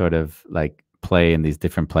fun to sort of like play in these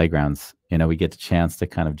different playgrounds. You know, we get the chance to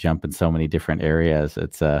kind of jump in so many different areas.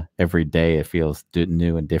 It's every day it feels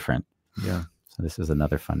new and different. Yeah. So this is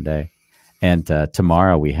another fun day. And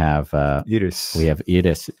tomorrow we have Iris. We have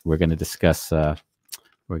Iris. We're going to discuss.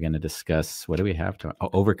 What do we have to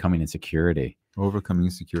overcoming insecurity? Overcoming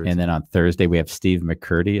insecurity. And then on Thursday we have Steve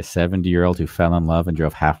McCurdy, a 70-year-old who fell in love and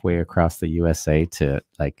drove halfway across the USA to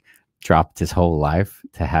like dropped his whole life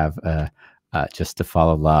to have just to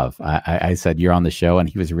follow love. I said you're on the show, and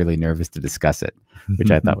he was really nervous to discuss it, which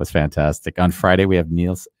I thought was fantastic. On Friday we have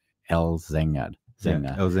Niels Elzinga.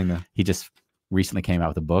 Elzinga. He just recently came out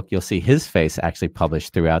with a book. You'll see his face actually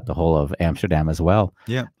published throughout the whole of Amsterdam as well.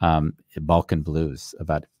 Yeah. Balkan Blues,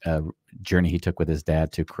 about a journey he took with his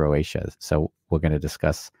dad to Croatia. So we're going to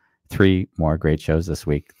discuss 3 more great shows this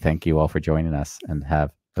week. Thank you all for joining us, and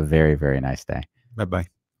have a very, very nice day. Bye-bye.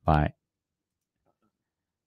 Bye.